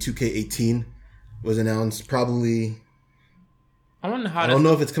 WWE 2K18 was announced probably... I wonder how. I don't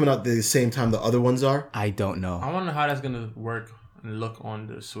know if it's coming out the same time the other ones are. I don't know. I wonder how that's gonna work and look on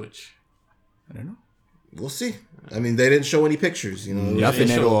the Switch. I don't know. We'll see. I mean, they didn't show any pictures,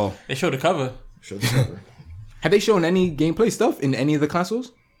 Nothing at all. They showed the cover. Show the cover. Have they shown any gameplay stuff in any of the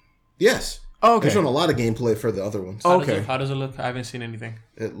consoles? Yes. Oh, okay. They've shown a lot of gameplay for the other ones. Okay. How does it look? I haven't seen anything.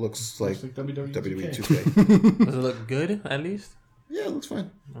 It looks like WWE WWE 2K. 2K. Does it look good at least? Yeah, it looks fine.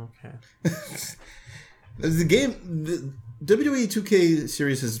 Okay. The WWE 2K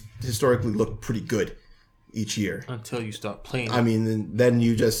series has historically looked pretty good each year. Until you start playing. I mean, then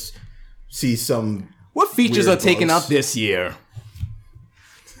you just see some... What features weird are taken bugs. out this year?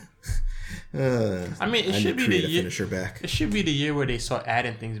 I mean, it I should need be Kriya the to year. finish her back. It should be the year where they start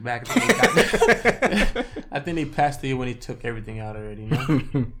adding things back. I think they passed the year when they took everything out already. No?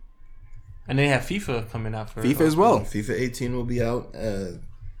 And they have FIFA coming out for FIFA as well. FIFA 18 will be out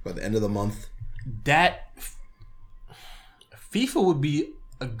by the end of the month. That FIFA would be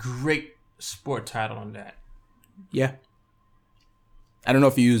a great sport title on that. Yeah. I don't know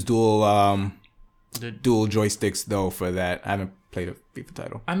if you use dual The- dual joysticks though for that. I haven't played a FIFA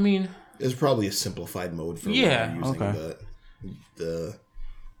title. I mean, There's probably a simplified mode for Yeah, using okay. the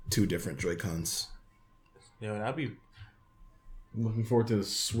 2 different Joy-Cons. yeah, that'd be. I'm looking forward to the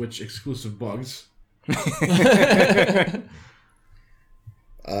Switch exclusive bugs.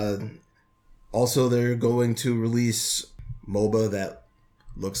 Also, they're going to release MOBA that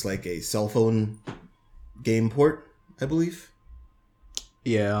looks like a cell phone game port, I believe.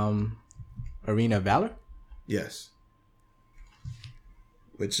 Yeah, Arena of Valor? Yes.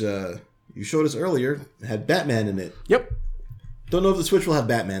 Which you showed us earlier had Batman in it. Yep. Don't know if the Switch will have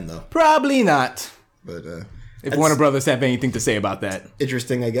Batman though, Probably not. but If that's Warner Brothers have anything to say about that.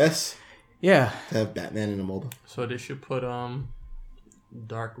 interesting, I guess, Yeah. to have Batman in a MOBA. So they should put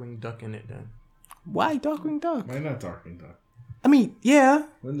Darkwing Duck in it then. Why Darkwing Duck? Why not Darkwing Duck? I mean, yeah.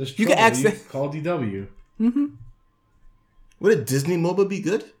 When there's You trouble, can ask you the- call DW. Would a Disney MOBA be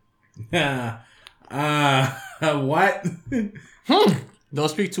good? What? Don't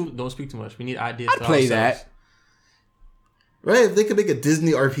speak too much. We need ideas. I'd to play ourselves. that. Right? If they could make a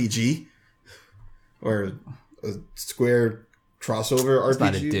Disney RPG or a Square crossover RPG, It's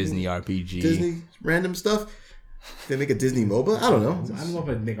not a Disney RPG. Disney random stuff. They make a Disney MOBA. I don't know. I don't know if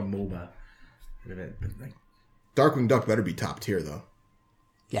I'd make a MOBA. But like, Darkwing Duck better be top tier though.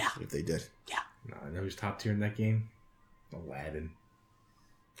 Yeah. If they did, no, I know who's top tier in that game. Aladdin.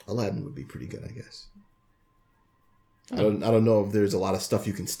 Aladdin would be pretty good, I guess. I don't know if there's a lot of stuff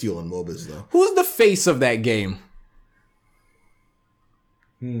you can steal in MOBAs though. Who's the face of that game?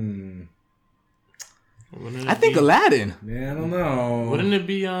 Wouldn't it I think be, Aladdin. Yeah, I don't know. Wouldn't it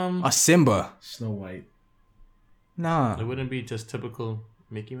be Or Simba. Snow White, Nah. It wouldn't be just typical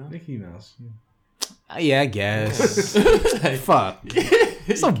Mickey Mouse. Mickey Mouse. Yeah, I guess. Fuck.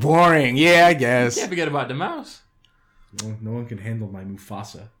 So boring. Yeah, I guess. Can't forget about the mouse. No one can handle my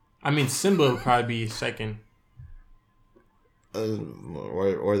Mufasa. I mean, Simba would probably be second.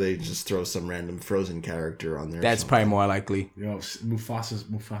 Or they just throw some random Frozen character on there. or That's something. probably more likely. Yo,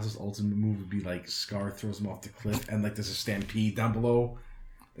 Mufasa's ultimate move would be like Scar throws him off the cliff, and like there's a stampede down below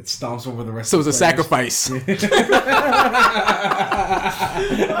that stomps over the rest. So of it's the a players. sacrifice.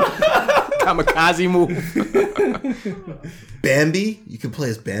 Kamikaze move. Bambi. You could play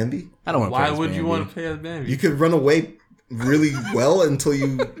as Bambi. I don't want to play Why as would you Bambi. want to play as Bambi? You could run away really well until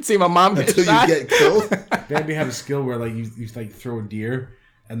you See my mom get until shot? you get killed. Bambi had a skill where like you like throw a deer,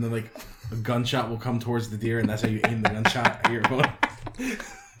 and then like a gunshot will come towards the deer, and that's how you aim the gunshot at your opponent.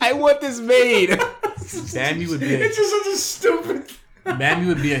 I want this made. Bambi would be. It's just such a stupid. Bambi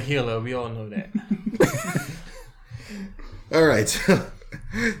would be a healer. We all know that. All right,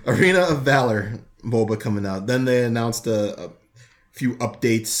 Arena of Valor MOBA coming out. Then they announced a few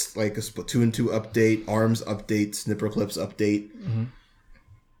updates, like a Splatoon 2 update, ARMS update, Snipperclips update.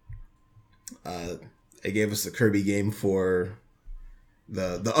 They gave us the Kirby game for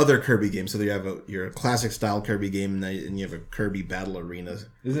the other Kirby game. So you have your classic style Kirby game, and you have a Kirby Battle Arena. Is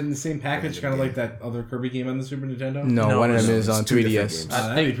it in the same package, kind of like that other Kirby game on the Super Nintendo? No, one of them is it's on 2 different 3DS. games.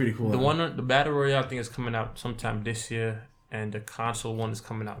 That'd be pretty cool. The Battle Royale thing is coming out sometime this year, and the console one is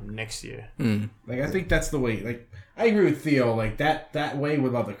coming out next year. Like I think that's the way. Like I agree with Theo. Like that way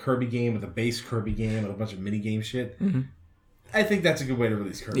without the Kirby game, with the base Kirby game, with a bunch of mini game shit. I think that's a good way to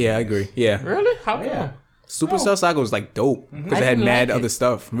release Kirby. Yeah, I agree. Yeah. Really? How come? Yeah. Supercell Saga was like dope because I it had didn't mad like other it.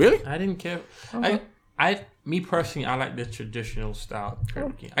 stuff. Really? I didn't care. Me personally, I like the traditional style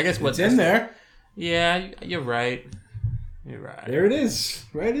Kirby game. I guess It's in there. Yeah, you're right. You're right. There it is,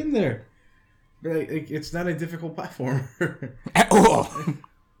 right in there. Like, it's not a difficult platformer. At all.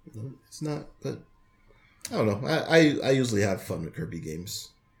 It's not, but I don't know. I usually have fun with Kirby games,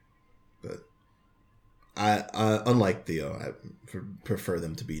 but I unlike Theo, I prefer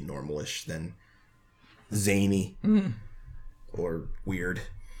them to be normalish than zany or weird,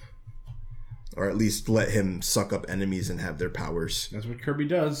 or at least let him suck up enemies and have their powers. That's what Kirby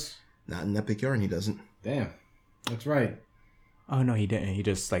does. Not in Epic Yarn, he doesn't. Damn, that's right. Oh no, he didn't. He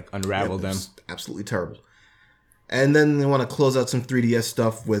just like unraveled them. It's absolutely terrible. And then they want to close out some 3DS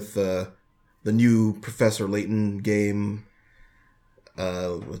stuff with the new Professor Layton game.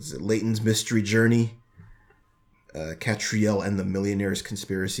 What's it? Layton's Mystery Journey. Catriel and the Millionaire's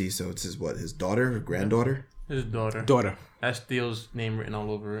Conspiracy. So it's his daughter or granddaughter? His daughter. Daughter. That's Theo's name written all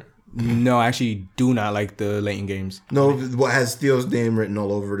over it. No, I actually do not like the Layton games. No, what has Theo's name written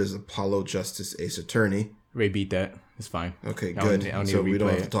all over it is Apollo Justice Ace Attorney. Ray beat that. It's fine. Okay, I don't good. need- I don't need So to we don't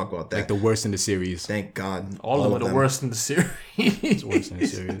replay have to it. talk about that. Like the worst in the series. Thank God. All of them are the worst in the series. Worst in the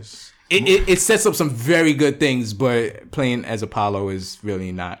series. It sets up some very good things, but playing as Apollo is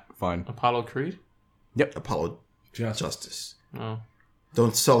really not fun. Apollo Creed? Yep. Apollo Just Justice. Oh.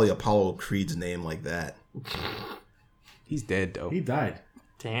 Don't sully Apollo Creed's name like that. He's dead though. he died.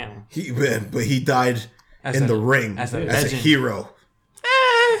 Damn. But he died in the ring as as a a legend. hero.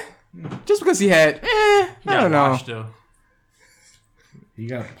 Just because he had, I don't know. Washed, though. He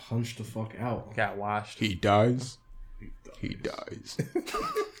got punched the fuck out. Got washed. He dies. He dies.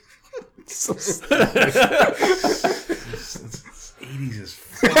 So 80s as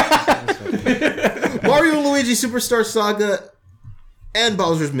fuck. Mario and Luigi Superstar Saga and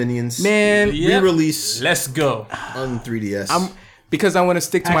Bowser's Minions Man, Yep. re-release Let's go. on 3DS. because I want to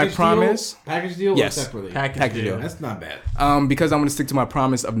stick to my promise. Package deal Yes. or separately? Package deal. deal. That's not bad. Because I want to stick to my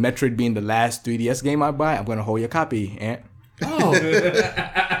promise of Metroid being the last 3DS game I buy, I'm going to hold your copy, Ant. Oh,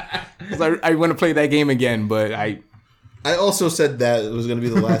 'Cause I want to play that game again, but I also said that it was going to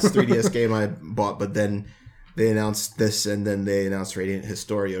be the last 3DS game I bought, but then they announced this, and then they announced Radiant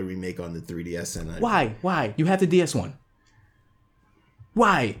Historia remake on the 3DS, and Why? You have the DS one.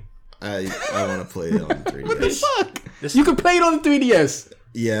 Why? I want to play it on 3DS. Fuck. You can play it on the 3DS.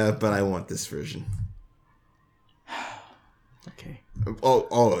 Yeah, but I want this version. Okay.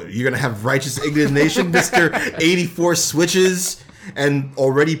 Oh, you're gonna have Righteous Indignation, Mr. 84 Switches, and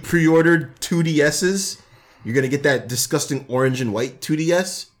already pre-ordered 2DSs. You're gonna get that disgusting orange and white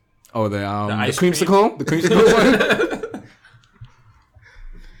 2DS. Oh, the ice creamsicle, the creamsicle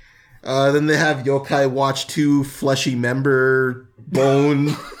one. Then they have Yokai Watch 2, Fleshy Member,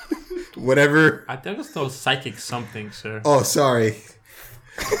 Bone, whatever. I think it's those psychic something, sir. Oh, sorry.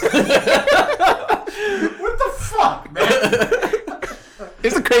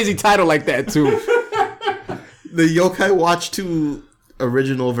 It's a crazy title like that too. The Yokai Watch 2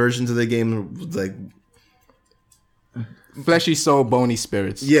 original versions of the game was like, Fleshy soul, bony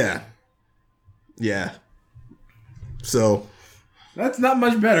spirits. yeah. So That's not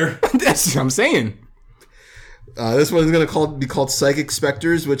much better. That's what I'm saying. this one's gonna be called Psychic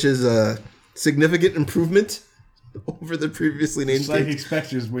Specters, which is a significant improvement over the previously named Psychic game.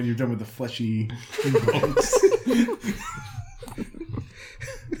 Spectres when you're done with the fleshy bones.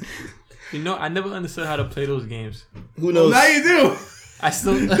 You know, I never understood how to play those games. Who knows? Now you do. I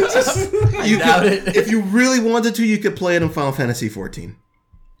still I doubt it. If you really wanted to, you could play it in Final Fantasy 14.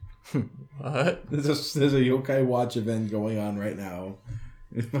 What? There's a Yokai Watch event going on right now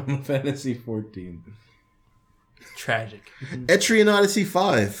in Final Fantasy 14. Tragic. Etrian Odyssey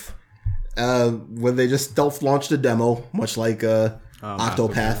 5, when they just stealth launched a demo, much like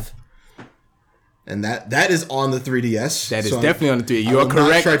Octopath. And that is on the 3DS. That is so definitely on the 3. You I are will not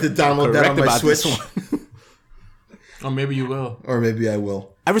correct. try to download that on my about this Switch. one. Or maybe you will. Or maybe I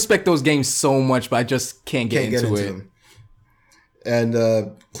will. I respect those games so much, but I just can't get into it. them. And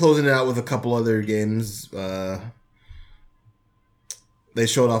closing it out with a couple other games. They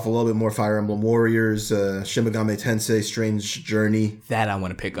showed off a little bit more Fire Emblem Warriors, Shin Megami Tensei Strange Journey, That I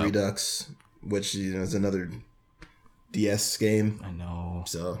want to pick up. Redux, which is another DS game. I know.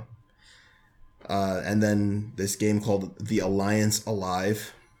 So, and then this game called The Alliance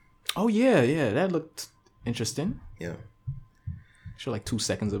Alive. Oh yeah, that looked interesting. Yeah, Sure, like 2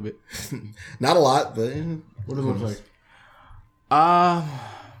 seconds of it. not a lot, but What does it look like? An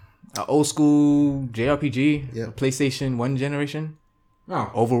old school JRPG. Yeah. PlayStation 1 generation. Oh,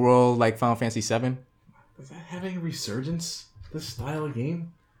 Overall, like Final Fantasy 7. is that having a resurgence? This style of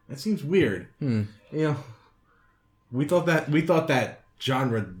game? That seems weird. You know, we thought that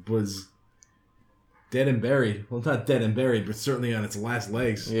genre was dead and buried. Well, not dead and buried, but certainly on its last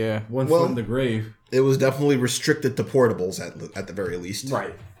legs. Yeah. One Well- foot in the grave. it was definitely restricted to portables at the very least.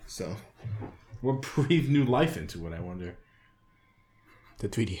 Right. So, What breathed new life into it, I wonder. The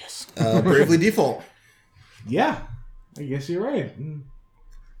 3DS. Bravely Default. Yeah, I guess you're right.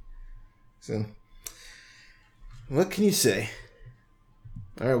 So, what can you say?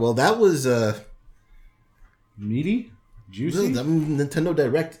 All right, well, that was Meaty? Juicy? the Nintendo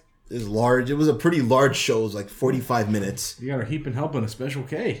Direct is large. It was a pretty large show. It was like 45 minutes. You got our heap and help on a Special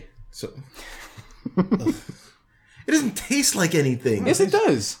K. So, it doesn't taste like anything. Yes, it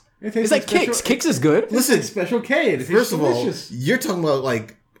does. It tastes It's like special- Kix. Kix is good. Listen, Special K. It tastes first of all, delicious. you're talking about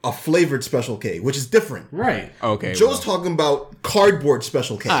like a flavored Special K, which is different. Right. Okay. Joe's talking about cardboard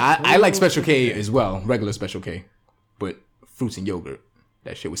Special K. I like Special K as well. Regular Special K. But fruits and yogurt.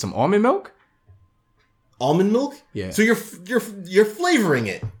 That shit with some almond milk? Almond milk. Yeah. So you're flavoring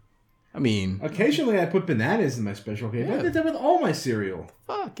it. I mean, Occasionally I put bananas in my Special K. But I did that with all my cereal.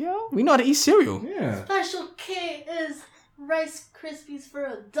 fuck, yo. We know how to eat cereal. Yeah. Special K is Rice Krispies for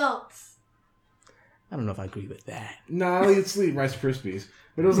adults. I don't know if I agree with that. No, I eat sweet Rice Krispies.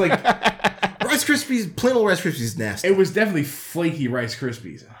 But it was like, Rice Krispies, plain old Rice Krispies is nasty. it was definitely flaky Rice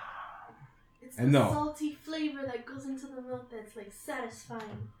Krispies. It's I the know. salty flavor that goes into the milk that's like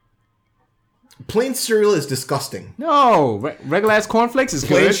satisfying. Plain cereal is disgusting. No, regular ass cornflakes is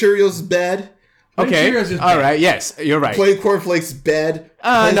Plain good. cereal is bad. Okay, Cheerios is all bad. right. Yes, you're right. Plain cornflakes is bad.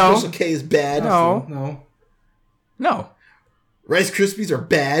 Plain no. Special K is bad. No, No. no. Rice Krispies are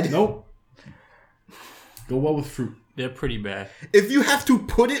bad. Nope. Go well with fruit. They're pretty bad. If you have to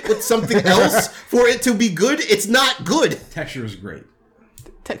put it with something else for it to be good, it's not good. Texture is great.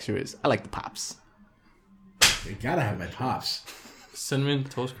 Texture is. I like the pops. You gotta have my Pops. Cinnamon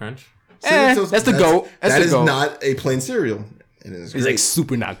Toast Crunch. So that's the goat. That's That the is goat. not a plain cereal. It is It's great. like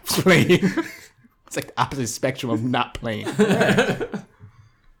super not plain. It's like the opposite spectrum of not plain.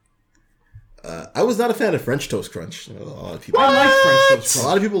 I was not a fan of French Toast Crunch. A lot of people, I like French Toast a Crunch.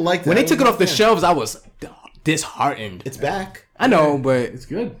 lot of people liked it. When I they took was it not off the a fan. shelves, I was disheartened. It's back. I know, but It's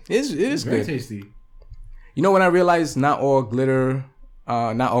good. it is Very good. tasty. You know when I realized not all glitter,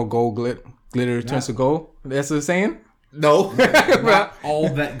 not all gold glitter turns to gold? That's the saying? No. All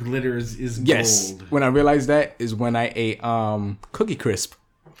that glitters is Yes. gold. When I realized that is when I ate Cookie Crisp.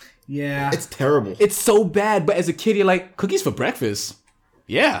 Yeah. It's terrible. It's so bad, but as a kid, you're like, cookies for breakfast.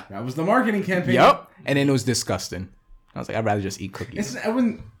 Yeah. That was the marketing campaign. Yep. And then it was disgusting. I was like, I'd rather just eat cookies. I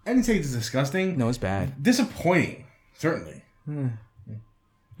didn't say it's disgusting. No, it's bad. Disappointing. Certainly.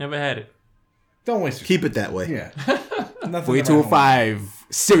 Never had it. Don't waste your Keep it that way. Yeah. Nothing Way about 205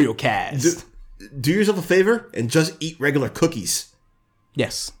 Cereal Cast. Do yourself a favor and just eat regular cookies.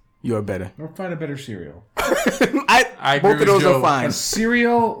 Yes, you're better. home. Or find a better cereal. I Both agree of those with Joe. are fine. A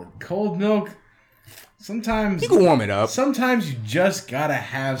cereal, cold milk. Sometimes You can warm it up. Sometimes you just gotta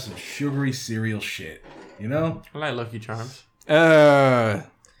have some sugary cereal shit. You know? I like Lucky Charms.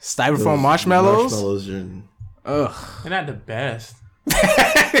 Styrofoam marshmallows. Marshmallows and Ugh. They're not the best.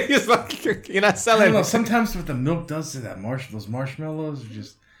 It's like, you're not I selling. don't know. Sometimes what the milk does to that those marshmallows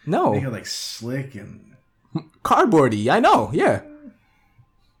just No. make it like slick, and Cardboardy. I know. Yeah.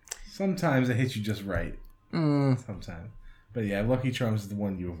 sometimes it hits you just right. Sometimes, but yeah, Lucky Charms is the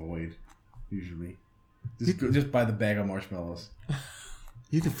one you avoid usually. Just buy the bag of marshmallows.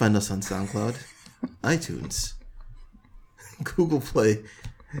 you can find us on SoundCloud, iTunes, Google Play,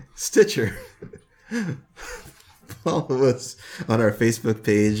 Stitcher. Follow us on our Facebook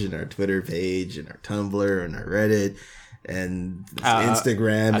page and our Twitter page and our Tumblr and our Reddit and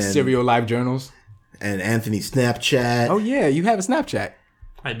Instagram and Serial Live Journals. and Anthony's Snapchat. Oh yeah, you have a Snapchat.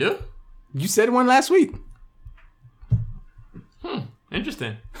 I do? You said one last week.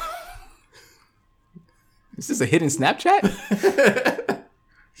 Interesting. Is this a hidden Snapchat?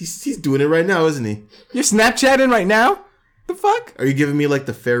 He's doing it right now, isn't he? You're Snapchatting right now? The fuck? Are you giving me like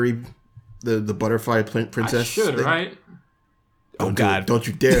the fairy, the butterfly princess? I should, thing? right? Oh God! Don't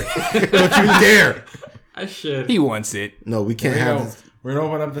you dare! Don't you dare! I should. He wants it. No, we can't There you have go. this. We're gonna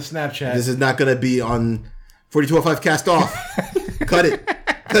open up the Snapchat. This is not going to be on 4205 Cast Off. Cut it.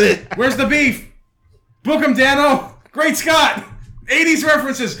 Cut it. Where's the beef? Book him, Dano. Great Scott. 80s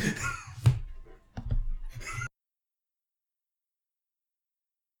references.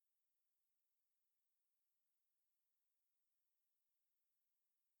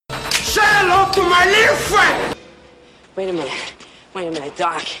 Wait a minute,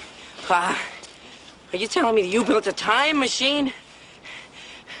 Doc. Are you telling me you built a time machine?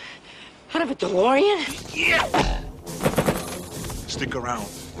 Out of a DeLorean? Stick around.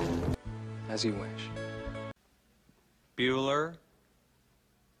 As you wish. Bueller.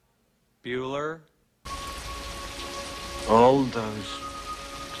 All those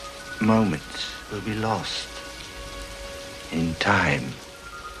moments will be lost in time.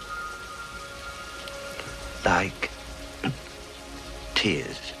 Like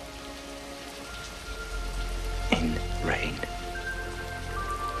tears in rain.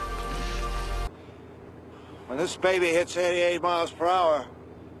 When this baby hits 88 miles per hour,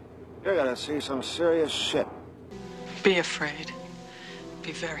 you're gonna see some serious shit. Be afraid.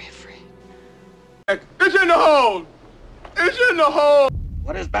 Be very afraid. It's in the hole! It's in the hole!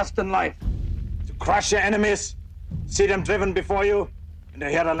 What is best in life? To crush your enemies, see them driven before you, and to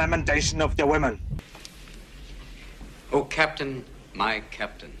hear the lamentation of their women. Oh, Captain, my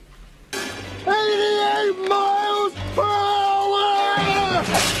Captain. 88 miles per hour!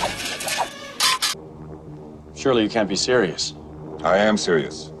 Surely you can't be serious. I am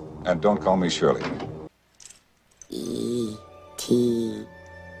serious. And don't call me Shirley. E.T.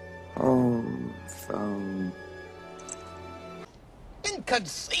 Home phone.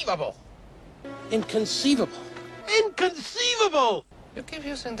 Inconceivable! Inconceivable! Inconceivable! You keep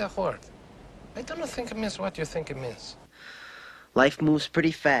using that word. I don't think it means what you think it means. Life moves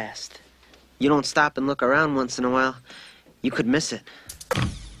pretty fast. You don't stop and look around once in a while, you could miss it.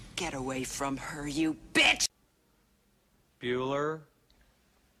 Get away from her, you bitch! Bueller.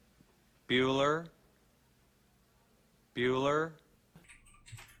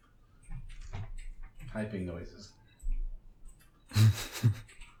 Typing noises.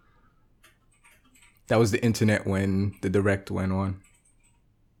 That was the internet when the direct went on.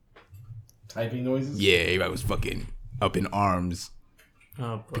 Typing noises? Yeah, everybody was fucking up in arms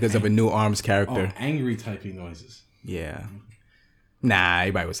Oh, because of a new arms Oh, character. angry typing noises. Yeah. Nah,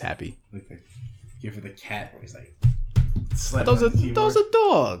 everybody was happy. Like the give it the cat where he's like Those are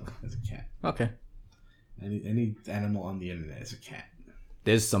dog. That's a cat. Okay. Any animal on the internet is a cat.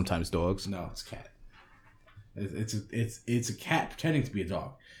 There's sometimes dogs. No, it's a cat. It's a cat pretending to be a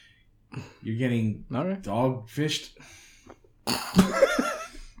dog. You're getting All right. dog fished.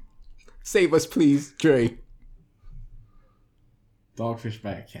 Save us, please, Dre. Dogfish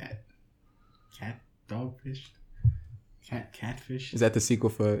by a cat. Cat dogfish. Catfish. Is that the sequel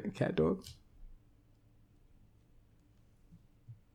for Cat Dog?